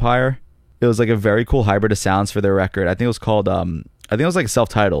Crown the Empire. It was like a very cool hybrid of sounds for their record. I think it was called I think it was like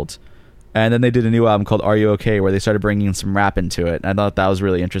self-titled. And then they did a new album called Are You Okay, where they started bringing some rap into it. And I thought that was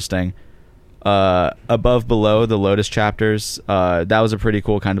really interesting. Above Below, the Lotus Chapters, that was a pretty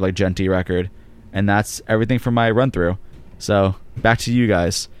cool kind of like genty record. And that's everything from my run through. So back to you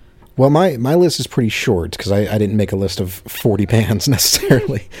guys. Well, my list is pretty short because I didn't make a list of 40 bands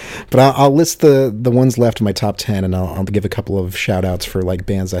necessarily, but I'll list the ones left in my top 10, and I'll give a couple of shout outs for like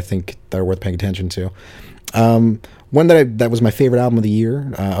bands I think that are worth paying attention to. One that was my favorite album of the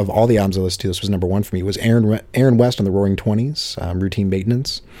year, of all the albums I listened to, this was number one for me, was Aaron West on the Roaring Twenties, Routine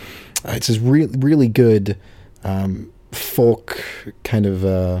Maintenance. It's this really good folk kind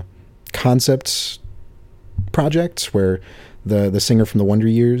of concept project where the singer from the Wonder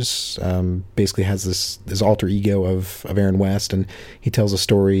Years basically has this alter ego of Aaron West, and he tells a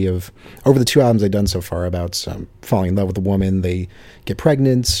story of, over the two albums they've done so far, about falling in love with a woman. They get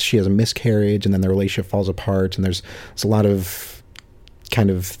pregnant, she has a miscarriage, and then their relationship falls apart, and there's a lot of kind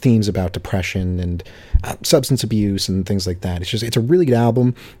of themes about depression and substance abuse and things like that. It's a really good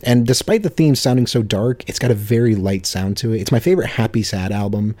album, and despite the themes sounding so dark, it's got a very light sound to it. It's my favorite happy sad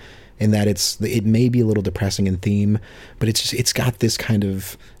album, in that it may be a little depressing in theme, but it's got this kind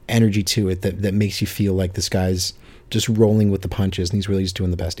of energy to it that makes you feel like this guy's just rolling with the punches, and he's really just doing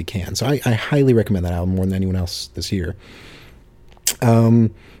the best he can. So I highly recommend that album more than anyone else this year.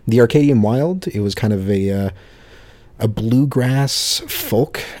 The Arcadian Wild, it was kind of a bluegrass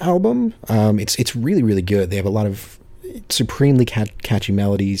folk album. It's really, really good. They have a lot of supremely catchy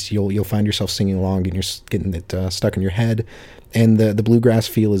melodies. You'll find yourself singing along and you're getting it stuck in your head. And the bluegrass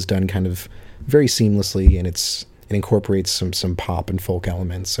feel is done kind of very seamlessly, and it incorporates some pop and folk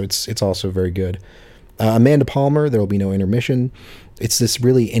elements. So it's also very good. Amanda Palmer, There Will Be No Intermission. It's this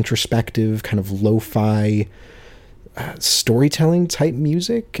really introspective kind of lo-fi storytelling type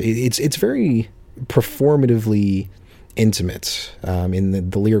music. It's very performatively intimate in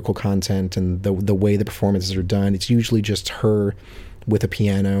the lyrical content and the way the performances are done. It's usually just her with a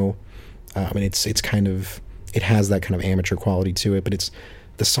piano. It's kind of, it has that kind of amateur quality to it, but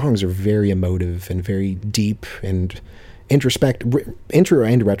the songs are very emotive and very deep and intro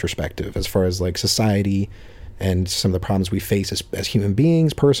and retrospective as far as like society and some of the problems we face as human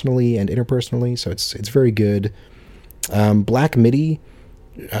beings, personally and interpersonally. So it's very good. Black Midi,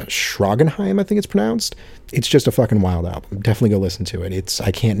 Schrogenheim, I think it's pronounced. It's just a fucking wild album. Definitely go listen to it.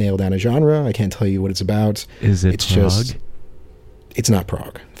 I can't nail down a genre. I can't tell you what it's about. Is it prog? It's not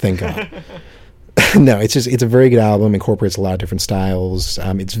prog. Thank God. No, it's a very good album. Incorporates a lot of different styles.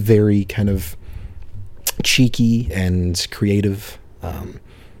 It's very kind of cheeky and creative.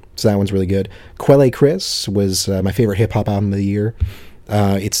 So that one's really good. Quelle Chris was my favorite hip hop album of the year.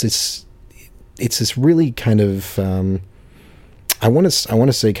 It's this really kind of I want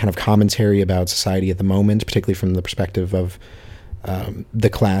to say kind of commentary about society at the moment, particularly from the perspective of the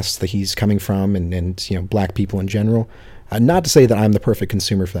class that he's coming from and black people in general. Not to say that I'm the perfect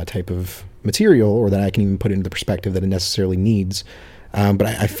consumer for that type of material, or that I can even put it into the perspective that it necessarily needs. But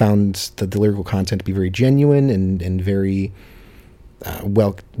I found the lyrical content to be very genuine and very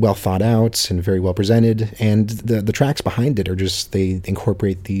well thought out and very well presented. And the tracks behind it are just, they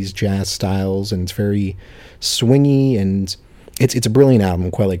incorporate these jazz styles, and it's very swingy, and it's a brilliant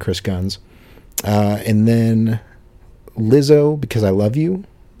album, Quelle Chris Guns. And then Lizzo, Because I Love You,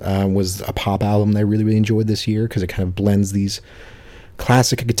 was a pop album that I really, really enjoyed this year, because it kind of blends these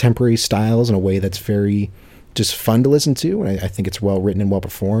classic and contemporary styles in a way that's very just fun to listen to. And I think it's well written and well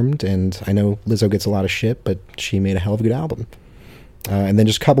performed. And I know Lizzo gets a lot of shit, but she made a hell of a good album. And then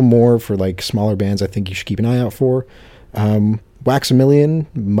just a couple more for like smaller bands I think you should keep an eye out for. Waxamillion,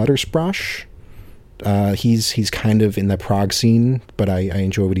 Muttersprosh. He's kind of in the prog scene, but I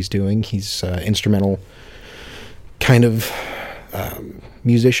enjoy what he's doing. He's instrumental kind of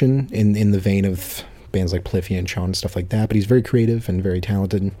musician in the vein of bands like Polyphia and CHON and stuff like that, but he's very creative and very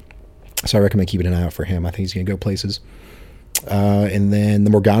talented, so I recommend keeping an eye out for him. I think he's going to go places. And then the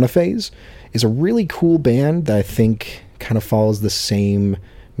Morgana Phase is a really cool band that I think kind of follows the same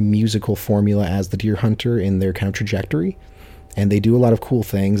musical formula as the Deer Hunter in their kind of trajectory, and they do a lot of cool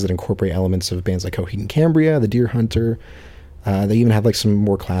things that incorporate elements of bands like Coheed and Cambria, the Deer Hunter. They even have like some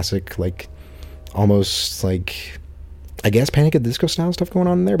more classic, like almost like, I guess, Panic at the Disco style stuff going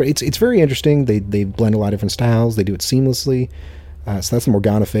on in there, but it's very interesting. They blend a lot of different styles. They do it seamlessly. So that's the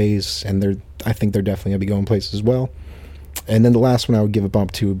Morgana Phase, and I think they're definitely gonna be going places as well. And then the last one I would give a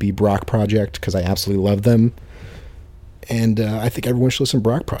bump to would be Brock Project, because I absolutely love them, and I think everyone should listen to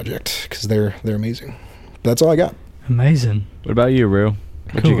Brock Project because they're amazing. But that's all I got. Amazing. What about you, Rue?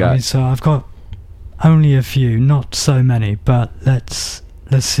 What Cool. you got? So I've got only a few, not so many, but let's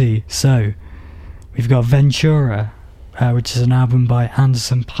see. So we've got Ventura, which is an album by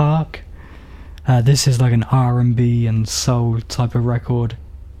Anderson .Paak. This is like an R&B and soul type of record,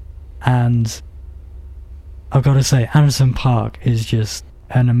 and I've got to say, Anderson .Paak is just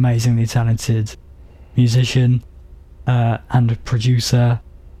an amazingly talented musician and a producer,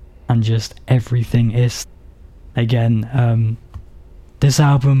 and just everything is. Again, this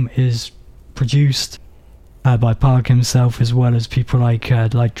album is produced by Park himself, as well as people like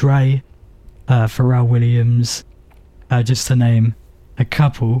Dre, Pharrell Williams, just to name a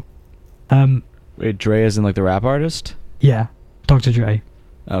couple. Wait, Dre is in like the rap artist? Yeah, Dr. Dre.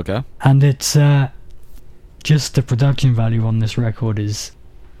 Okay. And it's just the production value on this record is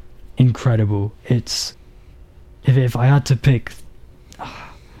incredible. It's if I had to pick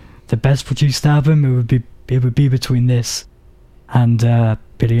the best produced album, it would be between this and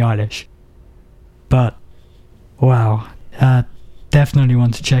Billie Eilish. But wow, definitely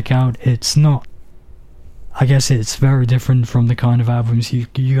one to check out. It's not, I guess it's very different from the kind of albums you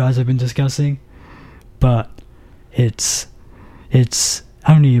guys have been discussing, but it's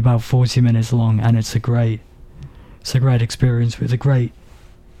only about 40 minutes long, and it's a great experience with a great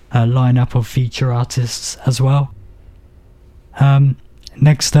lineup of feature artists as well.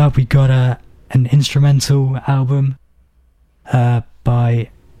 Next up, we got an instrumental album by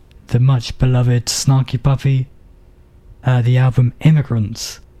the much beloved Snarky Puppy, the album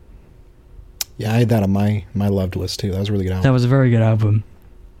Immigrants. Yeah, I had that on my loved list too. That was a really good album. That was a very good album.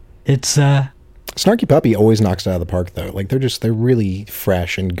 It's Snarky Puppy always knocks it out of the park though. Like they're really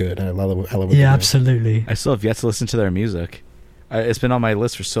fresh and good. I love what they do. absolutely. I still have yet to listen to their music. It's been on my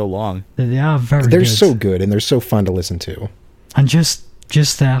list for so long. They are very They're good. so good, and they're so fun to listen to. And just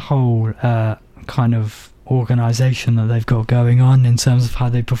their whole kind of organization that they've got going on in terms of how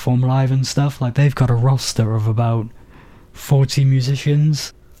they perform live and stuff. Like they've got a roster of about 40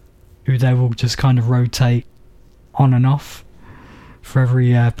 musicians who they will just kind of rotate on and off for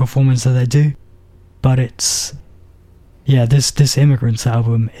every performance that they do. But it's, yeah, this Immigrants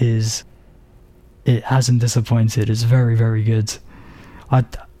album it hasn't disappointed. It's very, very good. I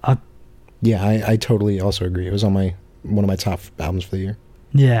totally also agree. It was on one of my top albums for the year.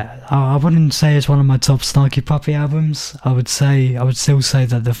 Yeah, I wouldn't say it's one of my top Snarky Puppy albums. I would still say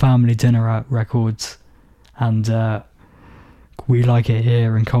that the Family Dinner Records and We Like It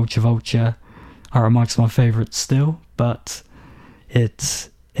Here and Culture Vulture are amongst my favourites still, but it's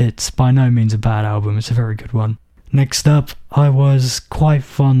by no means a bad album. It's a very good one. Next up, I was quite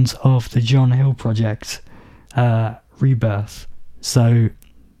fond of the Jon Hill Project, Rebirth. So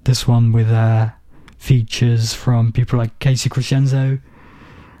this one with features from people like Casey Crescenzo,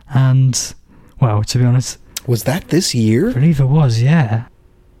 and, well, to be honest, Was that this year? I believe it was, yeah.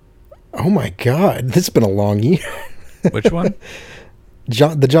 Oh my god, this has been a long year. Which one?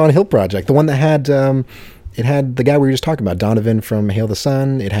 The Jon Hill Project, the one that had it had the guy we were just talking about, Donovan from Hail the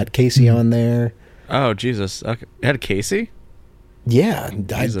Sun. It had Casey on there. Oh, Jesus. Okay. It had Casey? Yeah,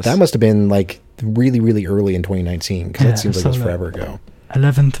 that must have been like really, really early in 2019, because it seems like it was forever ago.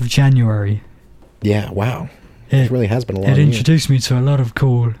 11th of January. Yeah, wow. It really has been a long year. It introduced me to a lot of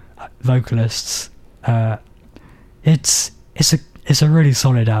cool vocalists. It's a really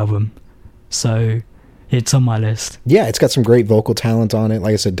solid album, so it's on my list. Yeah, it's got some great vocal talent on it.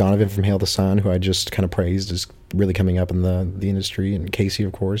 Like I said, Donovan from Hail the Sun, who I just kind of praised, is really coming up in the industry, and Casey,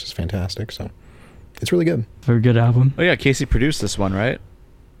 of course, is fantastic. So It's really good. Very good album. Oh yeah, Casey produced this one, right?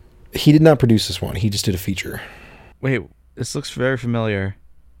 He did not produce this one. He just did a feature. Wait, this looks very familiar.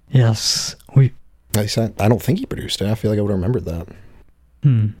 Yes, I don't think he produced it. I feel like I would have remembered that.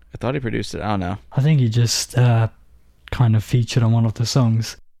 I thought he produced it. I don't know. I think he just kind of featured on one of the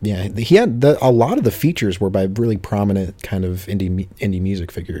songs. Yeah, he had a lot of the features were by really prominent kind of indie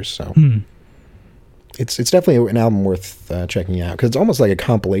music figures. So it's definitely an album worth checking out because it's almost like a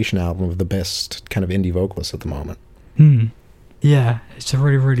compilation album of the best kind of indie vocalists at the moment. Yeah, it's a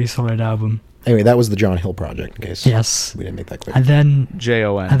really, really solid album. Anyway, that was the Jon Hill Project, in case we didn't make that clear. And then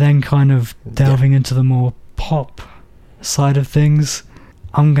JON. And then kind of delving into the more pop side of things,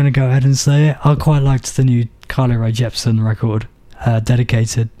 I'm going to go ahead and say it. I quite liked the new Rae Jepson record,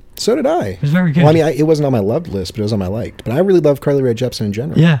 Dedicated. So did I. It was very good. Well, I mean, it wasn't on my loved list, but it was on my liked. But I really love Rae Jepson in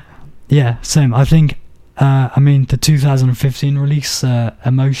general. Yeah, same. I think, the 2015 release,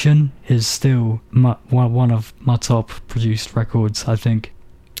 Emotion, is still one of my top produced records, I think.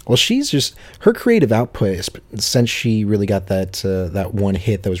 Well, she's just, her creative output, since she really got that one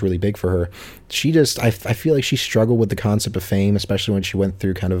hit that was really big for her, she just, I feel like she struggled with the concept of fame, especially when she went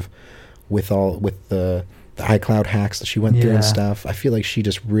through kind of with the iCloud hacks that she went through and stuff. I feel like she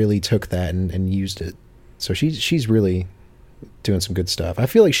just really took that and used it. So she's really doing some good stuff. I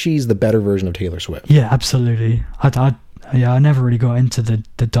feel like she's the better version of Taylor Swift. Yeah, absolutely. I never really got into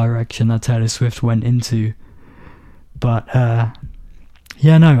the direction that Taylor Swift went into, but I'm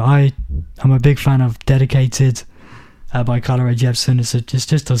a big fan of Dedicated by Rae Jepson. It's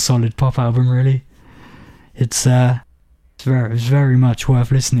just a solid pop album, really. It's very much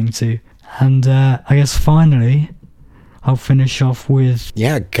worth listening to. And I guess finally, I'll finish off with...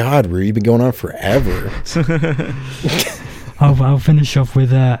 Yeah, God, Rue, you've been going on forever. I'll finish off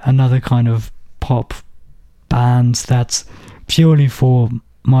with another kind of pop band that's purely for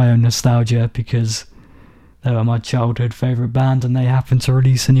my own nostalgia, because they were my childhood favourite band and they happened to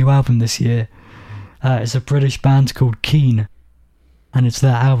release a new album this year. It's a British band called Keane, and it's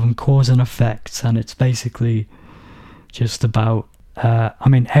their album Cause and Effect, and it's basically just about...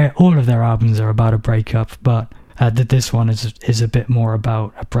 all of their albums are about a breakup, but this one is a bit more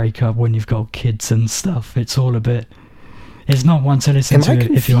about a breakup when you've got kids and stuff. It's all a bit... It's not one to listen to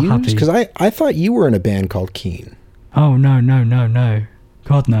if you're happy. Because I thought you were in a band called Keane. Oh, no.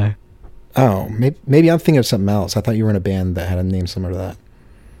 God, no. Oh, maybe I'm thinking of something else. I thought you were in a band that had a name similar to that.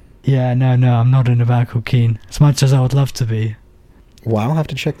 Yeah, no, I'm not in a band called Keane, as much as I would love to be. Well, I'll have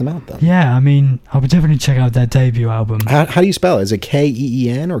to check them out then. Yeah, I would definitely check out their debut album. How do you spell it? Is it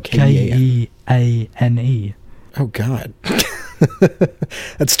K-E-E-N or K-E-A-N? K-E-A-N-E. Oh, God.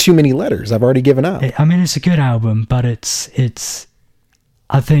 That's too many letters. I've already given up. It's a good album, but it's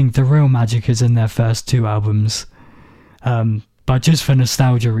I think the real magic is in their first two albums. But just for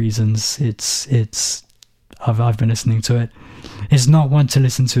nostalgia reasons, I've been listening to it. It's not one to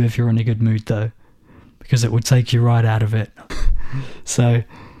listen to if you're in a good mood, though, because it would take you right out of it. So,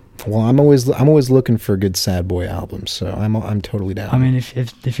 well, I'm always looking for good sad boy albums, so I'm totally down. I mean,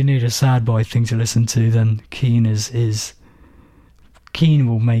 if you need a sad boy thing to listen to, then Keane Keane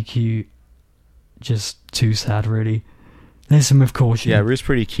will make you just too sad, really. Listen with caution. Yeah, Rue's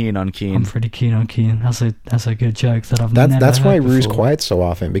pretty keen on Keane. I'm pretty keen on Keane. That's a good joke that I've never That's why heard Rue's before. quiet so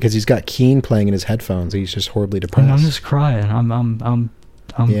often, because he's got Keane playing in his headphones. He's just horribly depressed. I'm just crying. I'm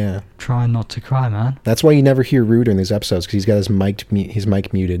yeah. trying not to cry, man. That's why you never hear Rue during these episodes, because he's got his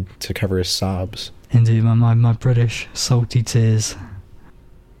mic muted to cover his sobs. Indeed, my British salty tears.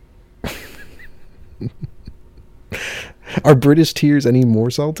 Are British tears any more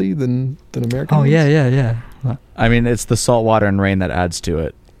salty than American? Oh ones? yeah. I mean, it's the salt water and rain that adds to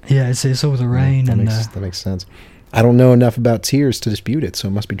it. Yeah, it's all the rain that makes sense. I don't know enough about tears to dispute it, so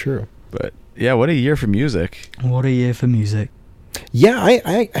it must be true. But yeah, what a year for music. What a year for music. Yeah,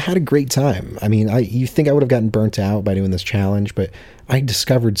 I had a great time. I mean, you think I would have gotten burnt out by doing this challenge, but I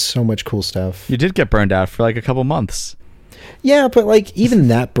discovered so much cool stuff. You did get burned out for like a couple months. Yeah, but like even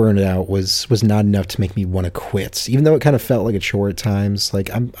that burnout was not enough to make me want to quit. Even though it kind of felt like a chore at times.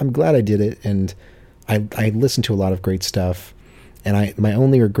 Like I'm glad I did it, and I listened to a lot of great stuff. And my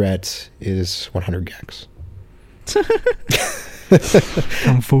only regret is 100 gecs.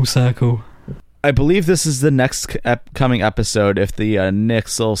 Come full circle. I believe this is the next coming episode if the Nick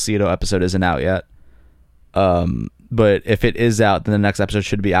Solcito episode isn't out yet. But if it is out, then the next episode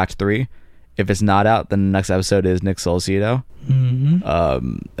should be Act 3. If it's not out, then the next episode is Nick Solcito.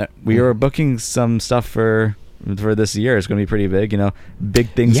 Mm-hmm. We are booking some stuff for this year. It's going to be pretty big, big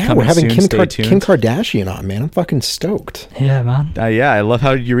things coming soon. We're having Stay tuned. Kim Kardashian on, man. I'm fucking stoked. Yeah, man. Yeah, I love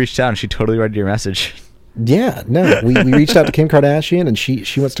how you reached out and she totally read your message. Yeah, no, we reached out to Kim Kardashian, and she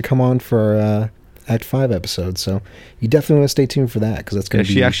wants to come on for Act 5 episode. So you definitely want to stay tuned for that, because that's going to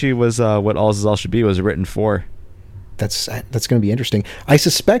be... She actually was What All Is All Should Be was written for. That's going to be interesting. I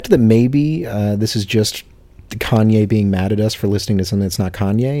suspect that maybe this is just Kanye being mad at us for listening to something that's not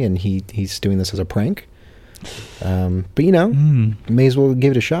Kanye, and he's doing this as a prank. But may as well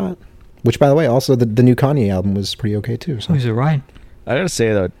give it a shot. Which, by the way, also the new Kanye album was pretty okay too. So. Oh, is it right? I gotta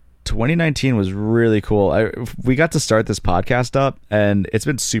say though, 2019 was really cool. We got to start this podcast up, and it's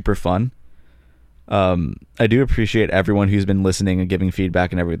been super fun. I do appreciate everyone who's been listening and giving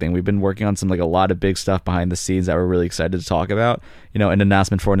feedback and everything. We've been working on a lot of big stuff behind the scenes that we're really excited to talk about. An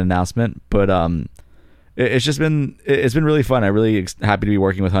announcement for an announcement, but it's been really fun. I'm really happy to be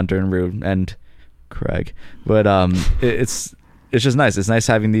working with Hunter and Rue and Craig. But it's just nice. It's nice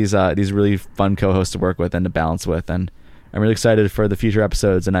having these really fun co-hosts to work with and to balance with, and I'm really excited for the future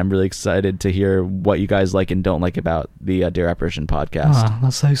episodes, and I'm really excited to hear what you guys like and don't like about the Dear Apparition podcast. Ah,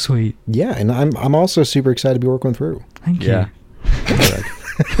 that's so sweet. Yeah, and I'm also super excited to be working with Rue. Thank you. Yeah.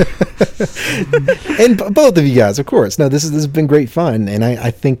 And both of you guys, of course. No, this has been great fun, and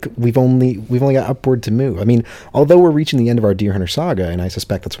I think we've only got upward to move. I mean, although we're reaching the end of our Deer Hunter saga, and I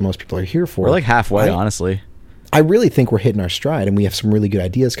suspect that's what most people are here for. We're like halfway, honestly. I really think we're hitting our stride, and we have some really good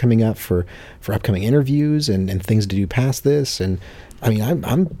ideas coming up for upcoming interviews and things to do past this. And I mean,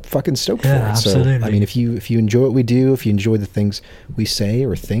 I'm fucking stoked for it. Absolutely. So I mean, if you enjoy what we do, if you enjoy the things we say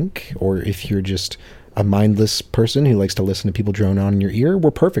or think, or if you're just a mindless person who likes to listen to people drone on in your ear,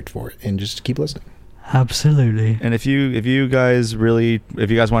 we're perfect for it. And just keep listening. Absolutely. And if you guys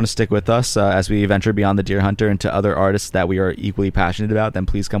want to stick with us as we venture beyond the Deer Hunter into other artists that we are equally passionate about, then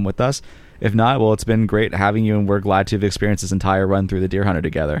please come with us. If not, well, it's been great having you, and we're glad to have experienced this entire run through the Deer Hunter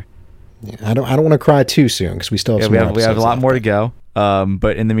together. Yeah, I don't want to cry too soon, because we still have we have a lot more to go.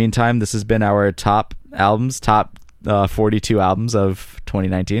 But in the meantime, this has been our top 42 albums of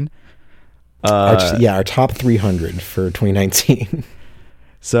 2019. Our top 300 for 2019.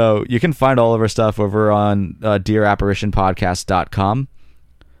 So you can find all of our stuff over on dearapparitionpodcast.com.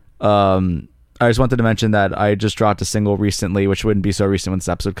 I just wanted to mention that I just dropped a single recently, which wouldn't be so recent when this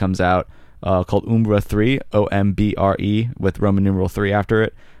episode comes out, called Umbra 3, O-M-B-R-E, with Roman numeral 3 after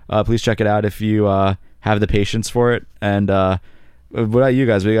it. Please check it out if you have the patience for it. And what about you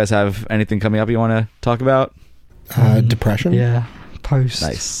guys? Do you guys have anything coming up you want to talk about? Depression? Yeah, post.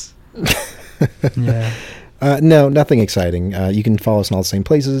 Nice. Yeah. No, nothing exciting. You can follow us in all the same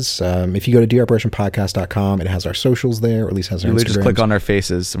places. If you go to dearapparitionpodcast.com, it has our socials there, or at least has our Instagrams. Just click on our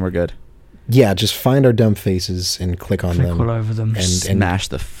faces and we're good. Yeah, just find our dumb faces and click on them. Click all over them. And smash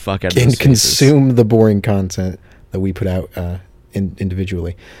the fuck out of those and consume the boring content that we put out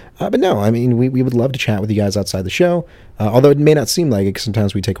individually. But no, I mean, we would love to chat with you guys outside the show, although it may not seem like it, 'cause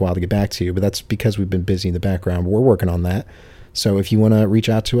sometimes we take a while to get back to you, but that's because we've been busy in the background. We're working on that. So if you want to reach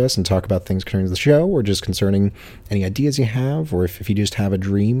out to us and talk about things concerning the show, or just concerning any ideas you have, or if you just have a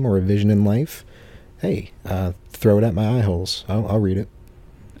dream or a vision in life, hey, throw it at my eye holes. I'll read it.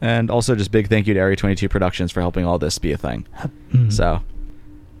 And also just big thank you to Area 22 Productions for helping all this be a thing. So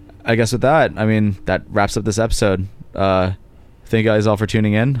I guess with that, I mean, that wraps up this episode. Thank you guys all for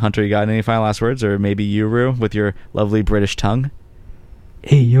tuning in. Hunter, you got any final last words? Or maybe you, Rue, with your lovely British tongue?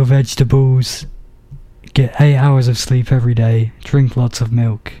 Eat your vegetables. Get 8 hours of sleep every day. Drink lots of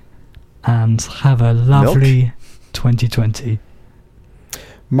milk. And have a lovely 2020.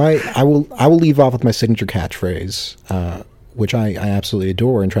 I will leave off with my signature catchphrase, which I absolutely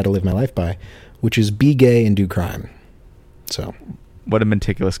adore and try to live my life by, which is be gay and do crime. So, what a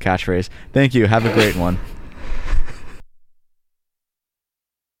meticulous catchphrase. Thank you. Have a great one.